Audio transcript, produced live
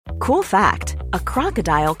Cool fact, a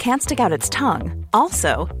crocodile can't stick out its tongue.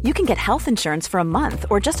 Also, you can get health insurance for a month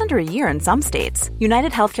or just under a year in some states.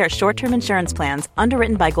 United Healthcare short-term insurance plans,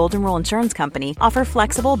 underwritten by Golden Rule Insurance Company, offer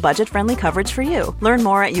flexible, budget-friendly coverage for you. Learn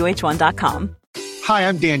more at uh1.com. Hi,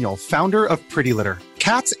 I'm Daniel, founder of Pretty Litter.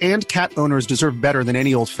 Cats and cat owners deserve better than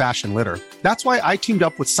any old-fashioned litter. That's why I teamed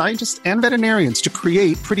up with scientists and veterinarians to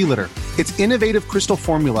create Pretty Litter. Its innovative crystal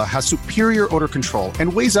formula has superior odor control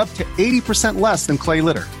and weighs up to 80% less than clay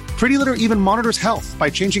litter. Pretty Litter even monitors health by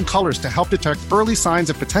changing colors to help detect early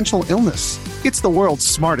signs of potential illness. It's the world's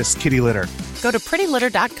smartest kitty litter. Go to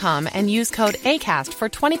prettylitter.com and use code ACAST for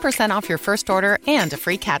 20% off your first order and a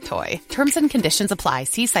free cat toy. Terms and conditions apply.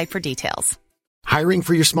 See site for details. Hiring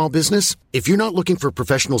for your small business? If you're not looking for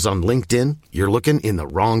professionals on LinkedIn, you're looking in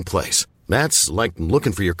the wrong place. That's like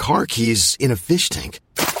looking for your car keys in a fish tank.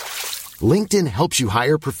 LinkedIn helps you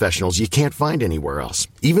hire professionals you can't find anywhere else,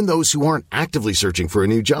 even those who aren't actively searching for a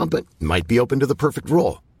new job but might be open to the perfect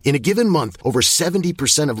role. In a given month, over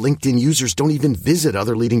 70% of LinkedIn users don't even visit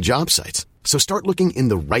other leading job sites. So start looking in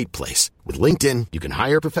the right place. With LinkedIn, you can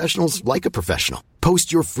hire professionals like a professional.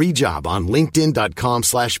 Post your free job on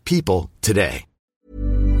linkedin.com/people today.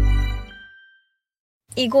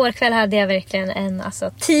 Igår kväll hade jag verkligen en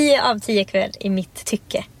 10 av 10 kväll i mitt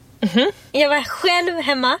tycke. Mm-hmm. Jag var själv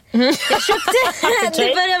hemma. Mm-hmm. Jag köpte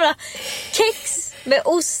det började bra. Kex med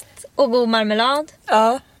ost och god marmelad.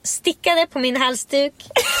 Stickade på min halsduk.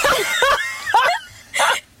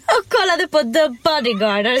 Och kollade på The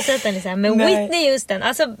Bodyguard. Har du sett den liksom? Med Whitney Houston.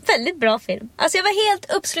 Alltså väldigt bra film. Alltså jag var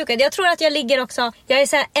helt uppslukad. Jag tror att jag ligger också. Jag är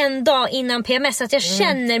så här en dag innan PMS. Så att jag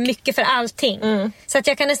känner mycket för allting. Så att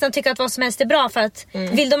jag kan nästan tycka att vad som helst är bra. För att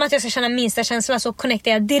vill de att jag ska känna minsta känsla, så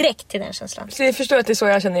connectar jag direkt till den känslan. Så jag förstår att det är så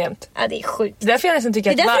jag känner jämt. Ja, det är sjukt. Därför jag nästan tycker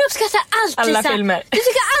det är därför jag uppskattar alltid alla filmer. Du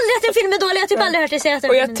tycker aldrig att en film är dålig. Jag har typ aldrig hört dig säga att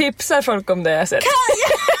och jag tipsar folk om det jag sett.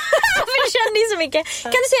 För du känner ju så mycket.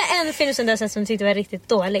 Kan du säga en film som du har sett som du tyckte var riktigt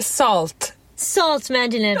dålig? Salt med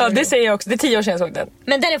Angelina. Ja, det säger jag också. Det är 10 år sedan jag såg den.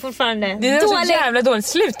 Men den är fortfarande det är dålig. Så jävla dåligt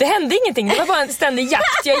slut. Det hände ingenting. Det var bara en ständig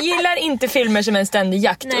jakt. Jag gillar inte filmer som en ständig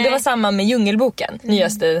jakt. Nej. Och det var samma med Djungelboken.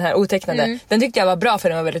 Nyaste, den här otecknade. Den tyckte jag var bra för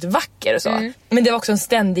den var väldigt vacker och så. Men det var också en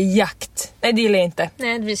ständig jakt. Nej, det gillar jag inte.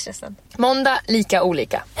 Nej, det blir stressad. Måndag, lika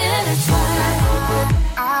olika.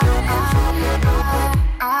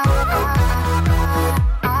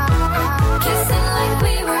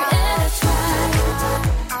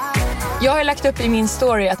 Jag har lagt upp i min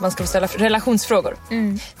story att man ska få ställa relationsfrågor.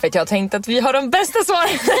 För att jag har tänkt att vi har de bästa svaren.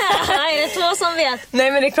 Är det två som vet?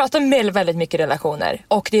 Nej, men det pratar väldigt mycket relationer.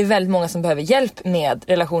 Och det är väldigt många som behöver hjälp med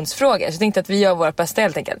relationsfrågor. Så jag tänkte att vi gör vårt bästa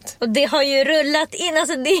helt enkelt. Och det har ju rullat in.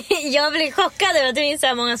 Alltså jag blir chockad över att det finns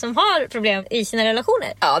så många som har problem i sina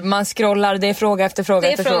relationer. Ja, man scrollar. Det är fråga efter fråga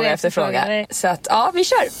efter fråga. Så att, ja, vi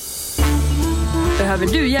kör. Behöver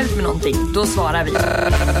du hjälp med någonting? Då svarar vi.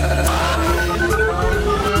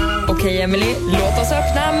 Okej, Emily, låt oss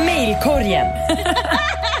öppna mailkorgen.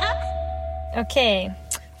 Okej.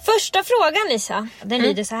 Första frågan, Lisa, den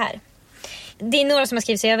lyder så här. Det är några som har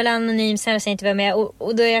skrivit så jag vill anonym, sen säger inte vem jag är.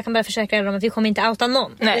 Och då jag kan bara försäkra dem att vi kommer inte outa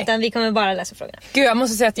någon. Nej. Utan vi kommer bara läsa frågorna. Gud, jag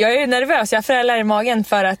måste säga att jag är nervös. Jag frälar i magen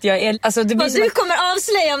för att jag är... Alltså, det blir och du kommer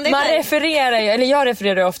avslöja om det man refererar ju, eller jag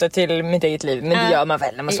refererar ofta till mitt eget liv. Men det gör man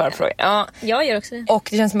väl när man svarar på frågor. Ja. Jag gör också det. Och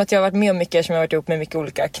det känns som att jag har varit med om mycket som jag har varit ihop med mycket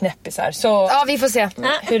olika knäppisar. Så ja, vi får se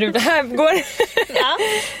hur det här går. Ja.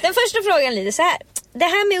 Den första frågan lyder så här. Det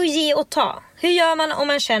här med att ge och ta. Hur gör man om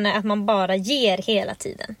man känner att man bara ger hela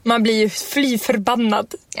tiden? Man blir ju fly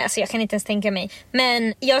förbannad. Alltså jag kan inte ens tänka mig.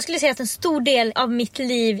 Men jag skulle säga att en stor del av mitt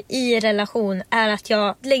liv i relation är att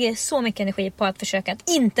jag lägger så mycket energi på att försöka att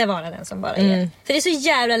inte vara den som bara ger. För det är så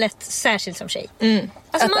jävla lätt, särskilt som tjej.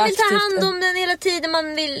 Alltså man vill ta hand om den hela tiden.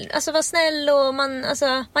 Man vill vara snäll och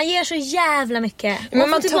man ger så jävla mycket. Men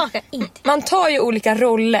man tillbaka inte. Man tar ju olika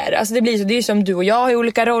roller. Alltså det blir så, det är ju som du och jag har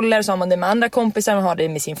olika roller. Så har man det med andra kompisar, man har det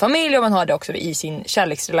med sin familj och man har det också i sin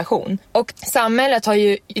kärleksrelation. Och samhället har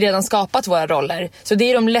ju redan skapat våra roller. Så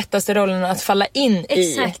det är de lättaste rollerna att falla in i.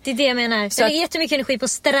 Exakt, det är det jag menar. Så det är jättemycket energi på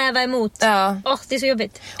att sträva emot. Ja. Det är så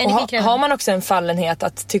jobbigt. Och har man också en fallenhet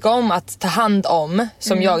att tycka om att ta hand om,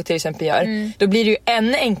 som jag till exempel gör, då blir det ju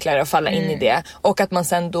ännu enklare att falla in i det. Och att man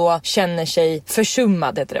sen då känner sig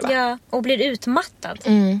försummad, heter det va? Ja, och blir utmattad.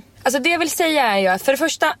 Alltså det jag vill säga är ju att för det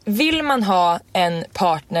första, vill man ha en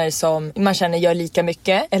partner som man känner gör lika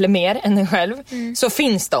mycket eller mer än en själv, så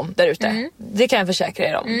finns de där ute. Det kan jag försäkra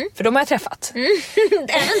er om. För de har jag träffat.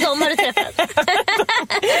 Även de har du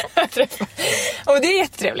träffat. Och Och det är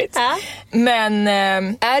jättetrevligt. Ja. Men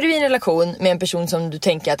är du i en relation med en person som du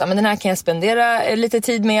tänker att den här kan jag spendera lite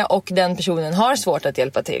tid med och den personen har svårt att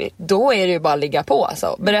hjälpa till, då är det ju bara att ligga på.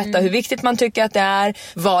 Alltså. Berätta hur viktigt man tycker att det är,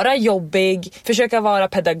 vara jobbig, försöka vara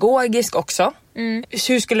pedagogisk också.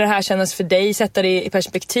 Hur skulle det här kännas för dig? Sätta det i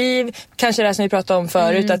perspektiv. Kanske det här som vi pratade om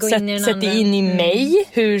förut, att sätta in i mig.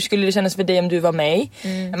 Hur skulle det kännas för dig om du var mig?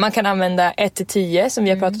 Man kan använda 1-10 som vi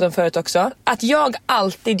har pratat om förut också. Att jag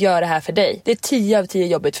alltid gör det här för dig, det är 10 av 10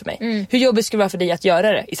 jobbigt för mig. Hur jobbigt skulle det vara för dig att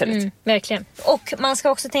göra det istället? Verkligen. Och man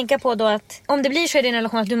ska också tänka på då att om det blir så i din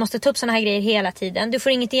relation att du måste ta upp såna här grejer hela tiden, du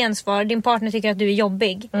får inget gensvar, din partner tycker att du är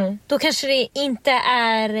jobbig, då kanske det inte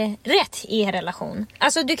är rätt i er relation.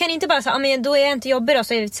 Alltså du kan inte bara säga, men då är jag inte jobbig då,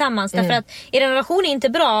 så är vi tillsammans. Därför att er relation är inte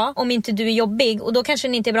bra om inte du är jobbig, och då kanske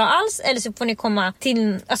den inte är bra alls, eller så får ni komma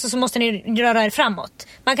till, alltså så måste ni röra er framåt.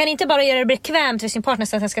 Man kan inte bara göra det bekvämt för sin partner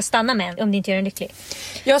så att han ska stanna med en om det inte gör en lycklig.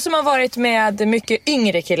 Jag som har varit med mycket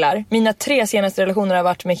yngre killar, mina 3 senaste relationer har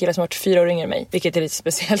varit med killar som har varit 4 år yngre än mig, vilket är lite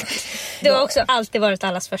speciellt. Du har också alltid varit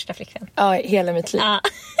allas första flickvän. Ja, hela mitt liv. Ja.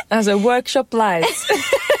 Alltså workshop lives.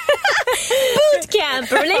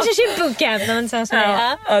 Bootcamp, relationship bootcamp.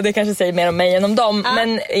 Ja, det kanske säger mer om mig än om dem.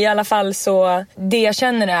 Men i alla fall så, det jag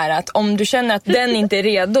känner är att om du känner att den inte är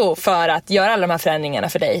redo för att göra alla de här förändringarna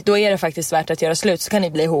för dig, då är det faktiskt värt att göra slut, så kan ni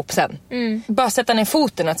bli ihop sen. Bara sätta ner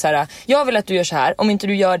foten att så här, jag vill att du gör så här, om inte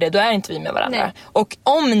du gör det, då är inte vi med varandra. Nej. Och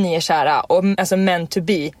om ni är kära och alltså meant to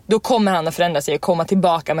be, då kommer han att förändra sig och komma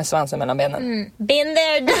tillbaka med svansen mellan benen. Been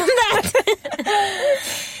there, done that.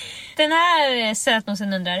 Den här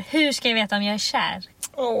sötnosen undrar, hur ska jag veta om jag är kär?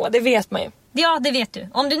 Det vet man ju. Ja, det vet du.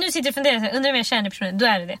 Om du nu sitter och funderar, undrar om jag är kär i personen, då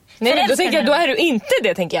är det det. Nej, men då tänker jag, då är du inte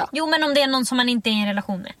det, tänker jag. Jo, men om det är någon som man inte är i en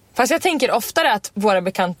relation med. Fast jag tänker oftare att våra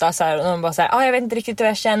bekanta så här, och de bara så här, jag vet inte riktigt vad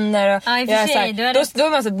jag känner. Och i och för sig, då är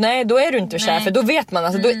man så här, nej, då är du inte kär, för då vet man,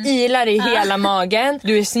 alltså, då ilar i hela magen,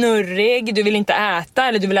 du är snurrig, du vill inte äta,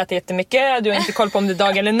 eller du vill äta jättemycket, du har inte koll på om det är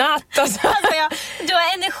dag eller natt. Alltså. Du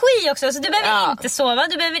har energi också, så du behöver inte sova,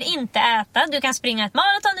 du behöver inte äta, du kan springa ett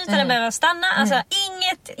maraton utan att behöva stanna, alltså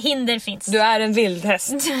inget hinder finns. Du är en vildhäst.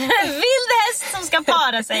 Du är en vildhäst som ska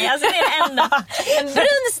para sig, alltså det är det enda. En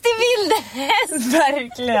brunstig vildhäst.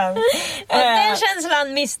 Verkligen. Och den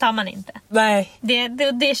känslan misstar man inte. Nej. Det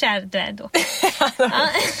är kär du är då.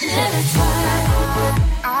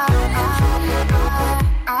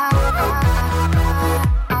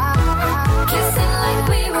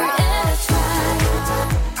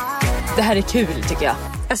 Det här är kul, tycker jag.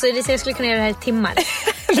 Alltså jag skulle kunna göra det här i timmar.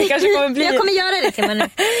 Det kanske kommer bli. Jag kommer göra det i timmar nu.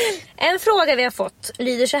 En fråga vi har fått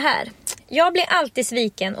lyder så här. Jag blir alltid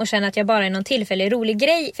sviken och känner att jag bara är någon tillfällig rolig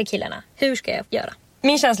grej för killarna. Hur ska jag göra?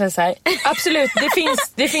 Min känsla är så här, absolut,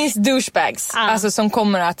 det finns douchebags alltså, som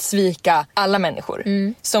kommer att svika alla människor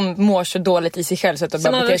som mår så dåligt i sig själv så att de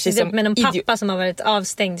bara beter sig som med någon pappa som har varit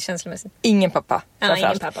avstängd känslomässigt. Ingen pappa.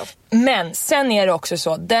 Ingen pappa. Men sen är det också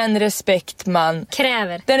så, den respekt man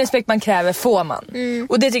kräver får man.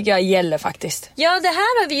 Och det tycker jag gäller faktiskt. Ja, det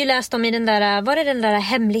här har vi ju läst om i den där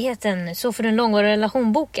hemligheten, så för en långvarig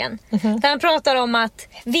relationboken. Där han pratar om att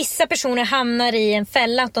vissa personer hamnar i en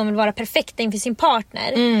fälla att de vill vara perfekta inför sin partner.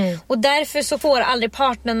 Och därför så får aldrig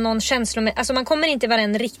partnern någon känsla med, alltså man kommer inte vara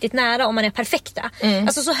en riktigt nära om man är perfekta.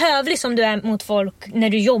 Alltså så hövlig som du är mot folk när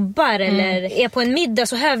du jobbar eller är på en middag,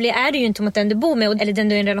 så hövlig är du ju inte mot den du bor med eller den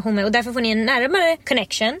du är i en relation med, och därför får ni en närmare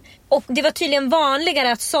connection. Och det var tydligen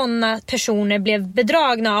vanligare att sådana personer blev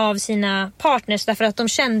bedragna av sina partners därför att de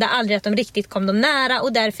kände aldrig att de riktigt kom dem nära,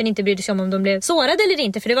 och därför inte brydde sig om de blev sårade eller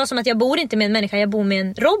inte. För det var som att jag bor inte med en människa, jag bor med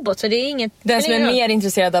en robot. Så det är inget. Den som är mer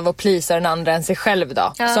intresserad av att plisa den andra än sig själv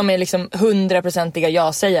då. Ja. Som är liksom 100%iga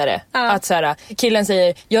jag-sägare. Ja. Att så här, killen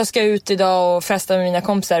säger, jag ska ut idag och festa med mina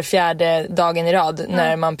kompisar 4:e dagen i rad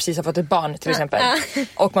när man precis har fått ett barn till exempel.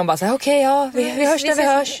 Och man bara säger, okej, vi hörs när vi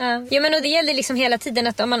hörs. Ja, men och det gäller liksom hela tiden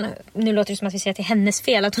att om man, nu låter det som att vi säger att det är hennes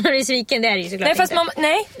fel att hon har blivit sviken, det är det ju såklart. Nej, fast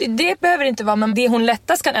det behöver inte vara, men det hon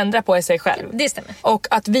lättast kan ändra på är sig själv. Det stämmer. Och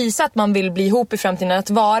att visa att man vill bli ihop i framtiden, att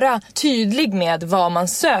vara tydlig med vad man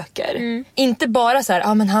söker. Inte bara så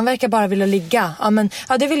här, men han verkar bara vilja ligga.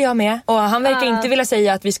 Ja, det vill jag med. Och han verkar inte vilja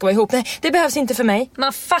säga att vi ska vara ihop. Nej, det behövs inte för mig.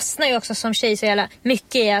 Man fastnar ju också som tjej så jävla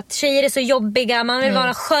mycket i att tjejer är så jobbiga. Man vill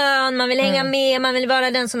vara skön, man vill hänga med, man vill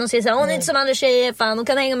vara den som de säger så här, hon är inte som andra tjejer, fan, hon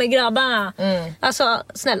kan hänga med grabbarna. Alltså,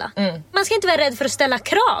 snälla. Man ska inte vara rädd för att ställa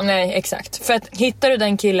krav. Nej, exakt. För att hittar du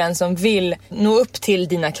den killen som vill nå upp till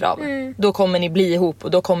dina krav, då kommer ni bli ihop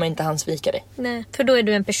och då kommer inte han svika dig. Nej, för då är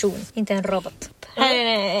du en person, inte en robot. Här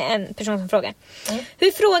är en person som frågar.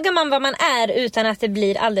 Hur frågar man vad man är utan att det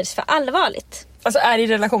blir alldeles för allvarligt? Alltså är i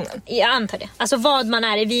relationen? Jag antar det. Alltså vad man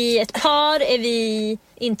är. Är vi ett par? Är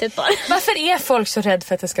inte ett par. Varför är folk så rädd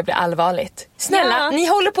för att det ska bli allvarligt? Snälla, ni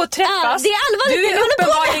håller på att träffas. Ja, det är allvarligt. Du är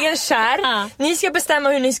uppenbarligen kär. Ja. Ni ska bestämma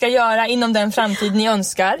hur ni ska göra inom den framtid ni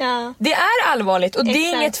önskar. Ja. Det är allvarligt och det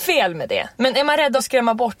är inget fel med det. Men är man rädd att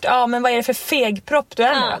skrämma bort, men vad är det för fegpropp du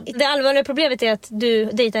är med? Det allvarliga problemet är att du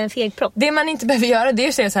dejtar en fegpropp. Det man inte behöver göra, det är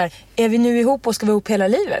att säga så här: är vi nu ihop och ska vi ihop hela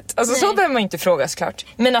livet? Alltså så behöver man inte fråga såklart.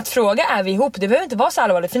 Men att fråga, är vi ihop? Det behöver inte vara så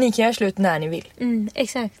allvarligt, för ni kan göra slut när ni vill.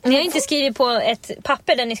 Exakt. Ni har inte skrivit på ett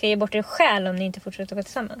papper där ni ska ge bort er själ om ni inte fortsätter gå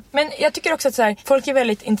tillsammans. Men jag tycker också att så här, folk är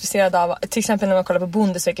väldigt intresserade av, till exempel när man kollar på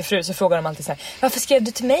Bonde söker fru, så frågar de alltid så här: varför skrev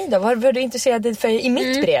du till mig då? Vad var du intresserad för i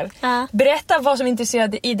mitt brev? Ja. Berätta vad som är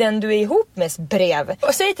intresserad i den du är ihop med brev.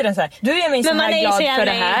 Och säg till den så här: du är mig så här glad för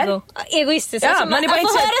det här. Egoistisk. Ja, alltså, man är bara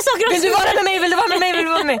inte vill du vara med mig? Vill du vara med mig? Vill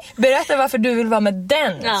du vara med mig? Berätta varför du vill vara med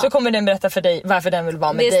den. Så kommer den berätta för dig varför den vill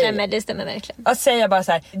vara med dig. Det stämmer verkligen. Att säga bara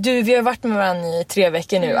så här: du, vi har varit med varandra i 3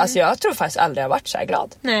 veckor nu. Alltså jag tror faktiskt aldrig jag har varit så här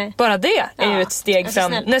glad. Nej. Bara det är ju ett steg alltså,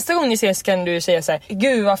 fram. Snäll. Nästa gång ni ses kan du säga så här: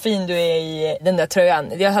 gud vad fin du är i den där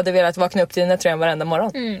tröjan. Jag hade velat vakna upp till den där tröjan varenda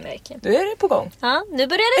morgon. Verkligen. Då är det på gång. Ja, nu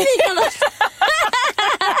börjar det liknande.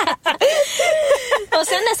 Och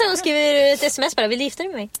sen nästa gång skriver du ett sms bara: vill du gifta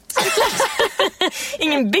dig med mig?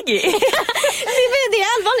 Ingen biggie. Det är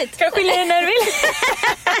allvarligt. Kan skilja dig när du vill.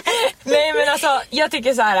 Nej men alltså, jag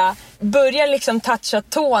tycker så här: börja liksom toucha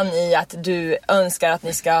tån i att du önskar att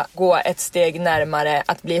ni ska gå ett steg närmare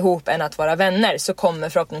att bli ihop än att vara vänner, så kommer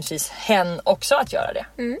förhoppningsvis hen också att göra det.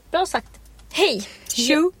 Bra sagt. Hej.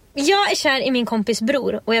 Jag är kär i min kompis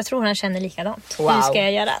bror och jag tror han känner likadant. Wow. Hur ska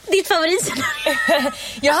jag göra? Ditt favoritscenario.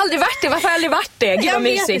 Jag har aldrig varit det. Varför har jag aldrig varit det? Gud Jag vad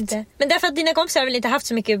vet mysigt. inte. Men därför att dina kompisar har väl inte haft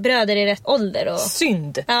så mycket bröder i rätt ålder. Och...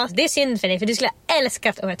 Synd. Ja, det är synd för dig, för du skulle ha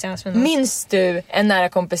älskat att vara tillsammans med någon. Minns du en nära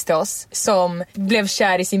kompis till oss som blev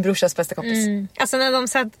kär i sin brorsas bästa kompis? Alltså när de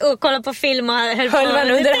satt och kollade på film och höll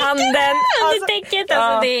varandra under handen.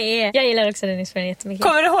 Alltså det är... Jag gillar också den historien jättemycket.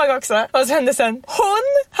 Kommer du ihåg också vad som hände sen?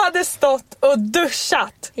 Hon hade stått och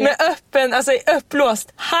duschat med öppen, alltså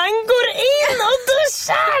upplåst. Han går in och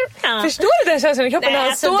duschar! Ja. Förstår du den känslan i kroppen när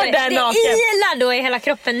han står där naken? Det ilar då i hela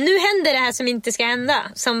kroppen. Nu händer det här som inte ska hända.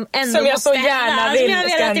 Som ändå som jag måste så gärna vill som jag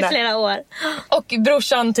har velat i flera år. Och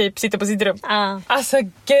brorsan typ sitter på sitt rum. Ja. Alltså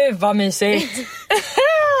gud vad mysigt.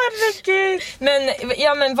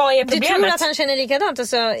 Men vad är problemet? Du tror att han känner likadant?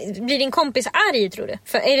 Alltså, blir din kompis arg, tror du?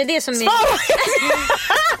 För är det det som är...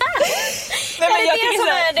 Nej, men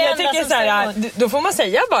jag tycker så här, då får man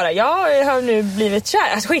säga bara: jag har nu blivit kär.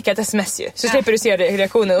 Alltså skicka ett sms ju, så slipper du se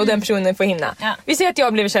reaktionen och den personen får hinna. Vi säger att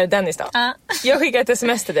jag blev kär i Dennis då. Jag skickar ett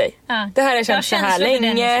sms till dig. Det här har jag känt så här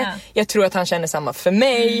länge. Jag tror att han känner samma för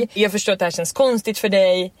mig. Jag förstår att det här känns konstigt för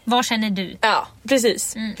dig. Vad känner du? Ja,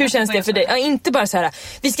 precis. Hur känns det för dig? Ja, inte bara så här: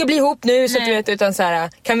 vi ska bli ihop nu, så att du vet, utan så här: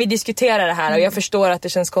 kan vi diskutera det här? Och jag förstår att det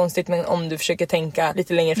känns konstigt, men om du försöker tänka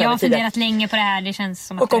lite längre fram i tiden. Jag har funderat länge på det här, det känns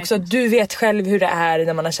som att... Och också, du vet själv hur det är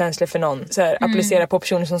när man har känslor för någon. Så här, applicera på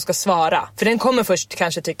personen som ska svara. För den kommer först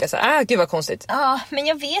kanske tycka så här: gud vad konstigt. Ja, men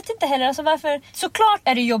jag vet inte heller. Alltså varför... Såklart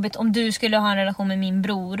är det jobbigt om du skulle ha en relation med min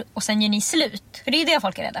bror och sen gör ni slut. För det är det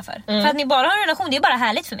folk är rädda för. För att ni bara har en relation, det är bara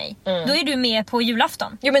härligt för mig. Då är du med på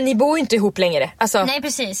julafton. Jo, men ni bor ju inte ihop längre. Alltså... Nej,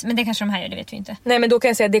 precis. Men det kanske de här gör, det vet vi inte. Nej, men då kan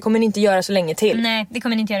jag säga att det kommer ni inte göra så länge till. Nej, det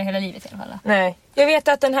kommer ni inte göra hela livet i alla fall. Nej. Jag vet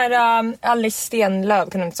att den här Alice Stenlöv,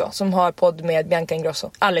 kan inte så, som har podd med Bianca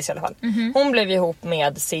Ingrosso, Alice i alla fall. Hon blev ihop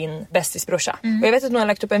med sin bästisbrorsa. Och jag vet att hon har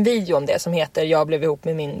lagt upp en video om det som heter "Jag blev ihop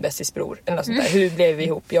med min bästisbror", eller något sånt där. Hur blev vi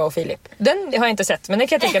ihop, jag och Filip? Den har jag inte sett, men det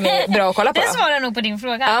kan jag tänka mig bra att kolla på. Det svarar nog på din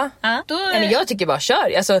fråga. Ja. Men jag tycker bara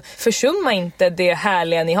kör. Alltså, försumma inte det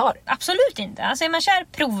härliga ni har. Absolut inte. Alltså är man kär,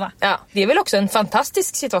 prova. Ja, det är väl också en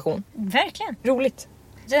fantastisk situation. Verkligen. Roligt.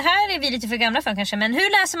 Det här är vi lite för gamla för kanske, men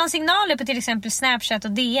hur läser man signaler på till exempel Snapchat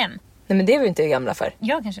och DM? Nej, men det är vi inte gamla för.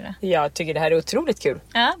 Jag kanske det. Jag tycker det här är otroligt kul.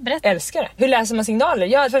 Ja, berätta. Älskar det. Hur läser man signaler?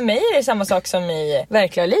 Ja, för mig är det samma sak som i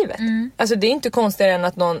verkliga livet. Alltså det är inte konstigare än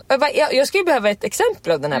att någon... Jag skulle behöva ett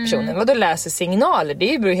exempel av den här personen. Vad då läser signaler?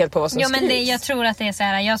 Det beror helt på vad som skrivs. Men jag tror att det är så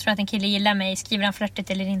här. Jag tror att en kille gillar mig. Skriver han flörtigt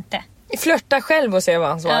eller inte? Flörta själv och se vad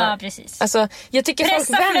han svarar. Ja, precis. Alltså, jag tycker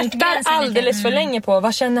Pressa folk väntar alldeles för länge på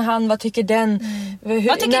vad känner han, vad tycker den,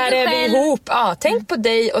 vad tycker när du är själv? vi ihop? Ja, tänk på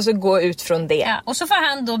dig och så gå ut från det. Ja, och så får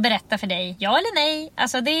han då berätta för dig, ja eller nej.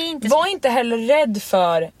 Alltså det är inte var inte heller rädd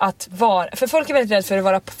för att vara, för folk är väldigt rädd för att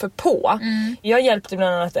vara för på. Jag hjälpte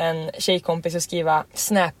bland annat en tjejkompis att skriva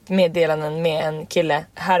Snap-meddelanden med en kille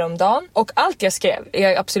häromdagen, och allt jag skrev,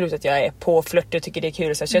 absolut att jag är på flört och tycker det är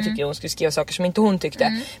kul, så jag tycker hon skulle skriva saker som inte hon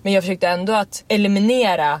tyckte, men jag försökte försökte ändå att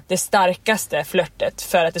eliminera det starkaste flörtet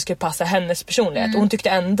för att det skulle passa hennes personlighet. Och hon tyckte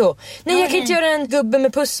ändå, nej jag kan inte göra en gubbe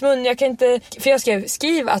med pussmun, jag kan inte... För jag skrev,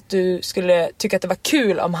 skriv att du skulle tycka att det var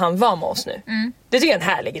kul om han var med oss nu. Det tycker jag är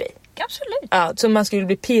en härlig grej. Absolut. Ja, så man skulle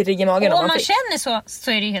bli pirrig i magen. Och om man känner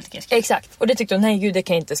så är det ju helt okej. Exakt. Och det tyckte hon, nej gud det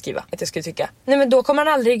kan jag inte skriva. Att jag skulle tycka. Nej men då kommer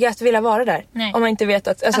man aldrig att vilja vara där. Nej. Om man inte vet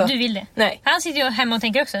att... Alltså, att du vill det. Nej. Han sitter ju hemma och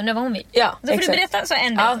tänker också, undrar vad hon vill. Ja, då får exakt. du berätta så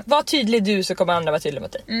ändå. Ja, var tydlig du så kommer andra vara tydliga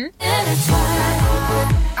mot dig.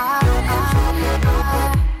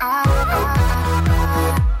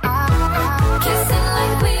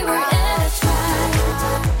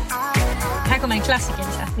 Här kommer en klassiker,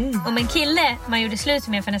 Lisa. Om en kille man gjorde slut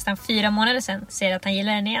med för nästan 4 månader sedan säger att han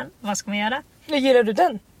gillar den igen, vad ska man göra? Hur gillar du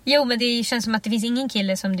den? Jo, men det känns som att det finns ingen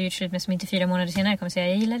kille som du gjort slut med som inte 4 månader senare kommer säga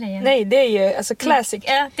jag gillar det igen. Nej, det är ju alltså classic.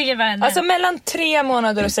 Ja, det är varenda. Alltså mellan 3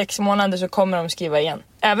 månader och 6 månader så kommer de skriva igen.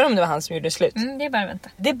 Även om det var han som gjorde slut. Det är bara att vänta.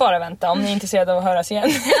 Det är bara att vänta om ni är intresserade av att höras igen.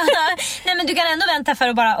 Nej, men du kan ändå vänta för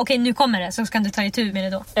att bara, okej, nu kommer det, så kan du ta itu med det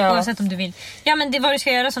då. Ja. Oavsett om du vill. Ja, men det är vad du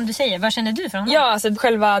ska göra som du säger. Vad känner du för honom? Ja, alltså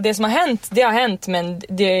själva det som har hänt, det har hänt, men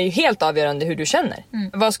det är ju helt avgörande hur du känner.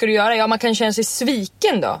 Vad ska du göra? Ja, man kan känna sig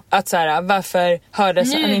sviken då. Att så här, varför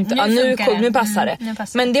hördes han inte? Nu passar det. Nu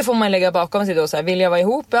passar men det får man lägga bakom sig då. Så här, vill jag vara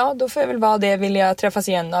ihop? Ja, då får jag väl vara det. Vill jag träffas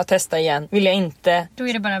igen? Ja, testa igen. Vill jag inte? Då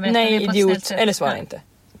är det bara att berätta nej, det på ett idiot. snällt sätt. Eller svara inte.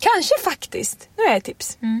 Kanske faktiskt. Nu är ett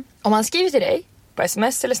tips. Om han skriver till dig på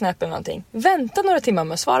sms eller snap eller någonting, vänta några timmar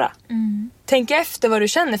med att svara. Tänk efter vad du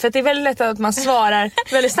känner, för att det är väldigt lätt att man svarar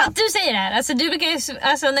väldigt snabbt. Du säger det här, alltså du brukar ju,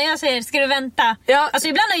 alltså när jag säger ska du vänta, Ja. alltså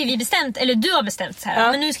ibland har ju vi bestämt, eller du har bestämt så här,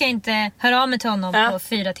 Ja. men nu ska jag inte höra av mig till honom på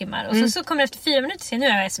 4 timmar och så kommer det efter 4 minuter sen,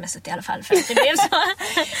 nu har jag smsat i alla fall för att det blev så.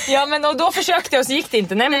 Ja, men och då försökte jag och så gick det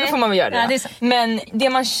inte. Nej, men Nej. då får man väl göra det. Ja, då. det är sant. Men det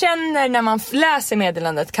man känner när man läser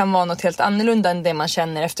meddelandet kan vara något helt annorlunda än det man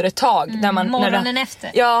känner efter ett tag. När man, morgonen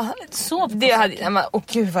efter. Ja, Sov på det hade... Åh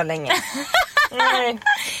gud vad länge. Nej.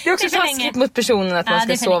 Det är också Det är för taskigt länge. mot personen att Ja, man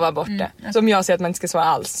det ska är för sova länge. borta. Som jag säger att man inte ska sova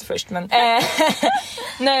alls först. Men,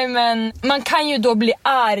 nej, men man kan ju då bli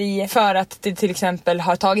arg för att det till exempel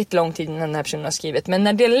har tagit lång tid innan den här personen har skrivit. Men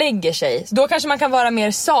när det lägger sig, då kanske man kan vara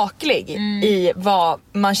mer saklig i vad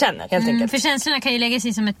man känner helt enkelt. För känslorna kan ju lägga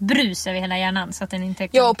sig som ett brus över hela hjärnan så att den inte kan...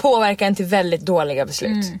 Ja, och påverka en till väldigt dåliga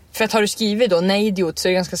beslut. För att har du skrivit då, nej idiot, så är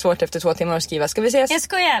det ganska svårt efter 2 timmar att skriva. Ska vi ses? Jag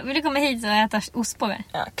skojar, vill du komma hit och äta ostbågar?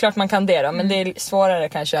 Ja, klart man kan det då, men det är svårare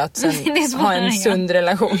kanske att sen Det är svårare, ha en ja. sund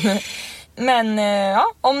relation. Men ja,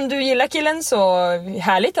 om du gillar killen så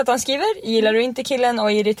härligt att han skriver. Gillar du inte killen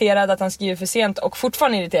och är irriterad att han skriver för sent och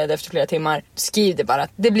fortfarande irriterad efter flera timmar, skriv det bara.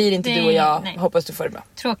 Det blir inte du och jag. Nej. Hoppas du får det bra.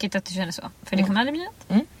 Tråkigt att du känner så, för det kommer aldrig bli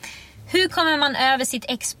något. Hur kommer man över sitt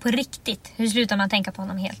ex på riktigt? Hur slutar man tänka på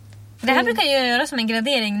honom helt? Det här brukar jag göra som en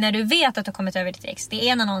gradering när du vet att du har kommit över ditt ex. Det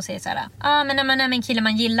är när någon säger så här: men när man är med en kille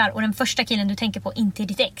man gillar och den första killen du tänker på inte är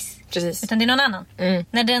ditt ex. Precis. Utan det är någon annan.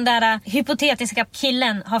 När den där hypotetiska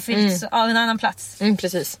killen har fyllts av en annan plats.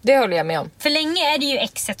 Precis, det håller jag med om. För länge är det ju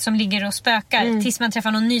exet som ligger och spökar tills man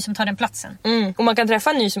träffar någon ny som tar den platsen. Och man kan träffa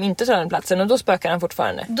en ny som inte tar den platsen och då spökar han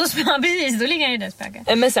fortfarande. Precis, då ligger han ju där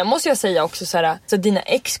spökar. Men sen måste jag säga också så här, så dina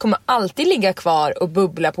ex kommer alltid ligga kvar och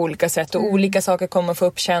bubbla på olika sätt och olika saker kommer få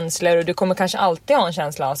upp känslor och du kommer kanske alltid ha en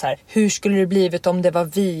känsla av så här, hur skulle det blivit om det var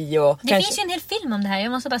vi och Det kanske... finns ju en hel film om det här,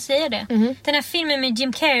 jag måste bara säga det. Den här filmen med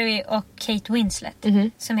Jim Carrey och Kate Winslet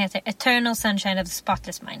som heter Eternal Sunshine of the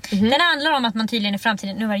Spotless Mind. Den handlar om att man tydligen i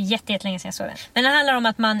framtiden, nu var det jättelänge sedan jag såg den, men den handlar om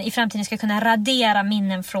att man i framtiden ska kunna radera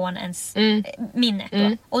minnen från ens minne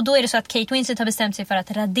då. Och då är det så att Kate Winslet har bestämt sig för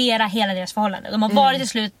att radera hela deras förhållande. De har varit i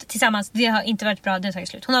slut tillsammans, det har inte varit bra, det har tagit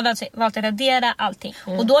slut. Hon har valt att radera allting.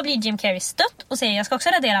 Och då blir Jim Carrey stött och säger jag ska också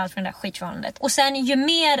radera allt från det där skitförhållandet. Och sen ju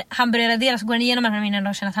mer han börjar radera så går han igenom de här minnen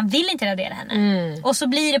och känner att han vill inte radera henne. Och så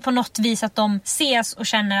blir det på något vis att de ses och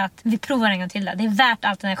känner att vi provar en gång till det. Det är värt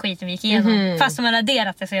allt den här skiten vi gick igenom. Fast de har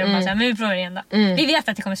raderat det så är de bara så här, men vi provar igen då. Vi vet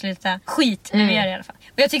att det kommer sluta skit när vi gör det i alla fall.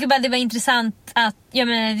 Och jag tycker bara det var intressant att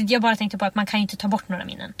jag bara tänkte på att man kan ju inte ta bort några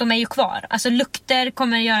minnen. De är ju kvar. Alltså lukter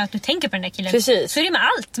kommer att göra att du tänker på den där killen. Precis. Så är det med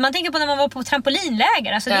allt. Man tänker på när man var på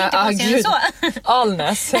trampolinläger. Alltså det är inte konstigt än så.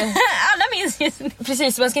 Alnäs. Alla minns ju.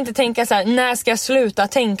 Precis, man ska inte tänka så här: när ska jag sluta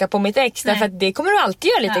tänka på mitt ex? Därför att det kommer du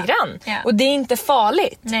alltid göra lite grann. Ja. Och det är inte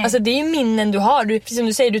farligt. Nej. Alltså det är ju minnen du har. Precis som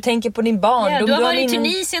du säger, du tänker på din barn. Ja, du har varit i minnen...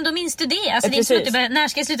 Tunisien, då minns du det. Alltså det är inte som att du bara, när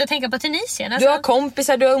ska jag sluta tänka på Tunisien? Alltså... Du har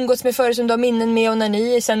kompisar du har umgåtts med förr som du har minnen med och när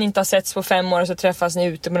ni sen inte har setts på 5 år så träffas träffas, ni är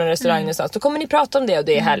ute på en restaurang någonstans, då kommer ni prata om det och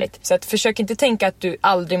det är härligt. Så att försök inte tänka att du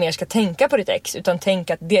aldrig mer ska tänka på ditt ex, utan tänk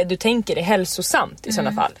att det du tänker är hälsosamt i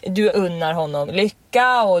sådana fall. Du unnar honom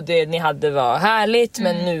lycka och det ni hade var härligt,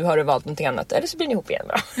 men nu har du valt någonting annat. Eller så blir ni ihop igen,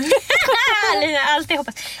 bra. Alltid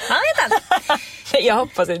hoppas. Man vet aldrig. Jag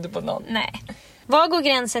hoppas inte på någon. Nej. Var går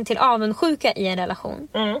gränsen till avundsjuka i en relation?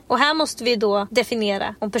 Och här måste vi då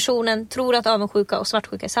definiera om personen tror att avundsjuka och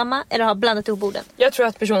svartsjuka är samma eller har blandat ihop orden. Jag tror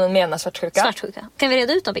att personen menar svartsjuka. Svartsjuka. Kan vi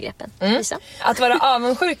reda ut de begreppen? Lisa? Att vara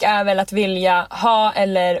avundsjuk är väl att vilja ha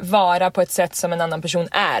eller vara på ett sätt som en annan person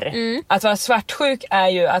är. Att vara svartsjuk är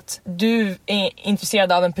ju att du är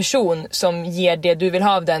intresserad av en person som ger det du vill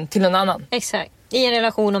ha av den till någon annan. Exakt. I en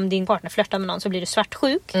relation om din partner flörtar med någon så blir du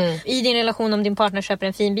svartsjuk. I din relation om din partner köper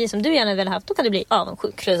en fin bil som du gärna vill ha haft, då kan du bli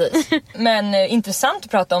avundsjuk. Precis. Men intressant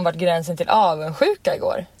att prata om vart gränsen till avundsjuka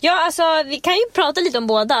går. Ja, alltså vi kan ju prata lite om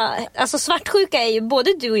båda. Alltså svartsjuka är ju,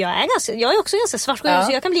 både du och jag är ganska, jag är också ganska svartsjuk,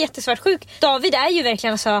 så jag kan bli jättesvartsjuk. David är ju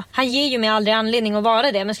verkligen så, han ger ju mig aldrig anledning att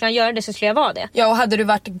vara det, men skulle han göra det så skulle jag vara det. Ja, och hade du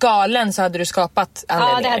varit galen så hade du skapat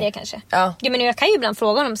anledningar. Ja, det hade jag kanske. Ja. Ja, men jag kan ju ibland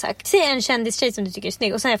fråga honom så här, se en kändistjej som du tycker är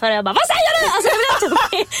snygg, och sen får jag bara, vad säger du? Alltså,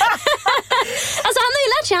 alltså han har ju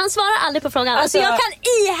lärt sig, han svarar aldrig på frågan. Alltså jag kan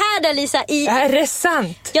ihärda Lisa i... Är det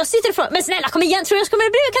sant? Jag sitter och frågar, men snälla kom igen, tror jag ska bli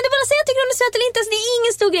brud? Kan du bara säga att tycker hon är söt eller inte? Alltså, det är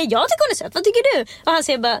ingen stor grej, jag tycker hon är söt, vad tycker du? Och han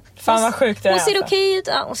säger bara, fan vad sjukt det är. Hon ser okej ut,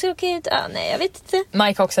 hon ser okej ut, nej jag vet inte.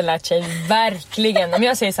 Mike har också lärt sig, verkligen. Om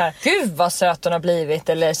jag säger så här, gud vad söt hon har blivit,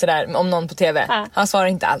 eller sådär, om någon på tv, han svarar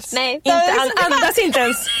inte alls. Nej. Inte, han andas inte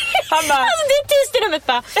ens. Han bara... Alltså det är tyst i rummet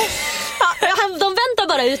bara. De väntar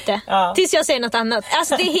bara ute tills jag säger något annat.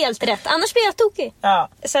 Alltså det är helt rätt, annars blir jag tokig.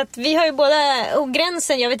 Så att vi har ju båda, och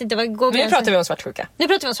gränsen, jag vet inte vad går gränsen. Nu pratar vi om svartsjuka.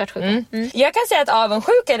 Jag kan säga att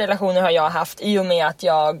avundsjuka relationer har jag haft i och med att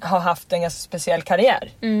jag har haft en ganska speciell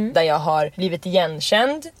karriär. Där jag har blivit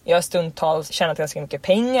igenkänd, jag har stundtals tjänat ganska mycket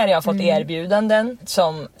pengar, jag har fått erbjudanden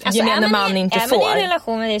som gemene man inte får. Är man i en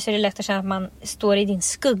relation med dig så är det lätt att känna att man står i din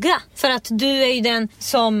skugga. För att du är ju den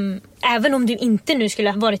som... Även om du inte nu skulle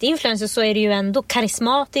ha varit influencer så är du ju ändå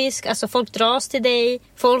karismatisk. Alltså folk dras till dig.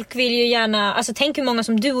 Folk vill ju gärna... Alltså tänk hur många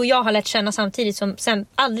som du och jag har lärt känna samtidigt som sen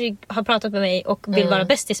aldrig har pratat med mig och vill vara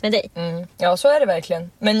bästis med dig. Ja, så är det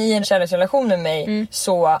verkligen. Men i en kärleksrelation med mig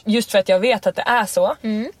så... Just för att jag vet att det är så.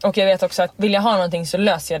 Och jag vet också att vill jag ha någonting så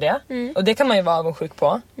löser jag det. Och det kan man ju vara avundsjuk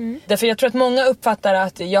på. Därför jag tror att många uppfattar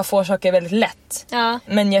att jag får saker väldigt lätt. Ja.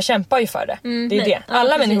 Men jag kämpar ju för det. Det är det.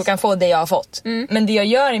 Alla människor kan få det jag har fått. Men det jag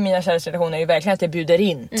gör i mina kärleksrelationer är ju verkligen att jag bjuder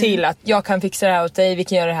in till att jag kan fixa det här åt dig, vi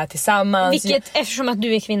kan göra det här tillsammans. Vilket, eftersom att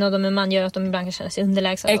du är kvinna och de är man, gör att de ibland kan känna sig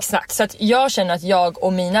underlägsna. Exakt, så att jag känner att jag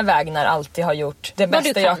och mina vägnar alltid har gjort det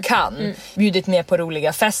bästa jag kan. Bjudit med på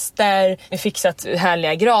roliga fester, fixat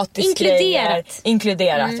härliga gratisgrejer.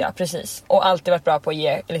 Inkluderat, ja, precis. Och alltid varit bra på att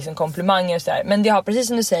ge liksom, komplimanger och sådär. Men det har, precis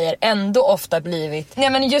som du säger, ändå ofta blivit... Nej,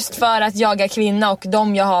 men just för att jag är kvinna och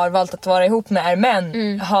de jag har valt att vara ihop med är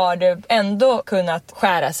män, har det ändå kunnat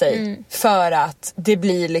skära sig. För att det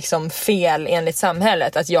blir liksom fel enligt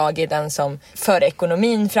samhället. Att jag är den som för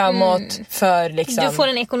ekonomin framåt. För liksom... Du får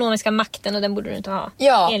den ekonomiska makten och den borde du inte ha.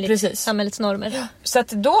 Ja, enligt precis. Samhällets normer. Så att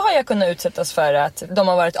då har jag kunnat utsättas för att de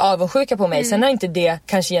har varit avundsjuka på mig. Sen har inte det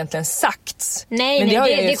kanske egentligen sagts. Nej, men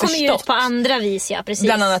det kommer ju ut på andra vis, ja, precis.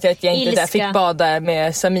 Bland annat att jag inte där fick bada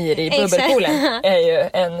med Samir i bubbelpoolen. Är ju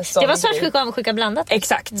en sån det var svartsjuka och avundsjuka blandat.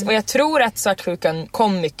 Exakt, och jag tror att svartsjukan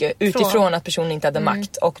kom mycket utifrån att personen inte hade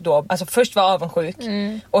makt. Och då, alltså först var avundsjuk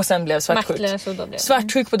och sen blev svartsjuk. Maktlös, och då blev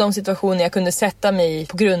svartsjuk på de situationer jag kunde sätta mig i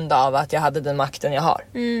på grund av att jag hade den makten jag har.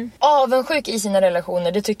 Avundsjuk i sina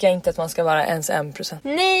relationer, det tycker jag inte att man ska vara ens 1%.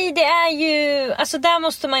 Nej, det är ju... Alltså där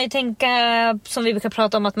måste man ju tänka, som vi brukar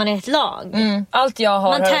prata om, att man är ett lag. Allt jag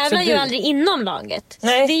har man tävlar ju du. aldrig inom laget.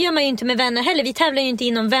 Nej. Det gör man ju inte med vänner heller. Vi tävlar ju inte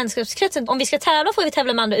inom vänskapskretsen. Om vi ska tävla får vi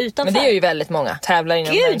tävla med andra utanför. Men det är ju väldigt många. Tävlar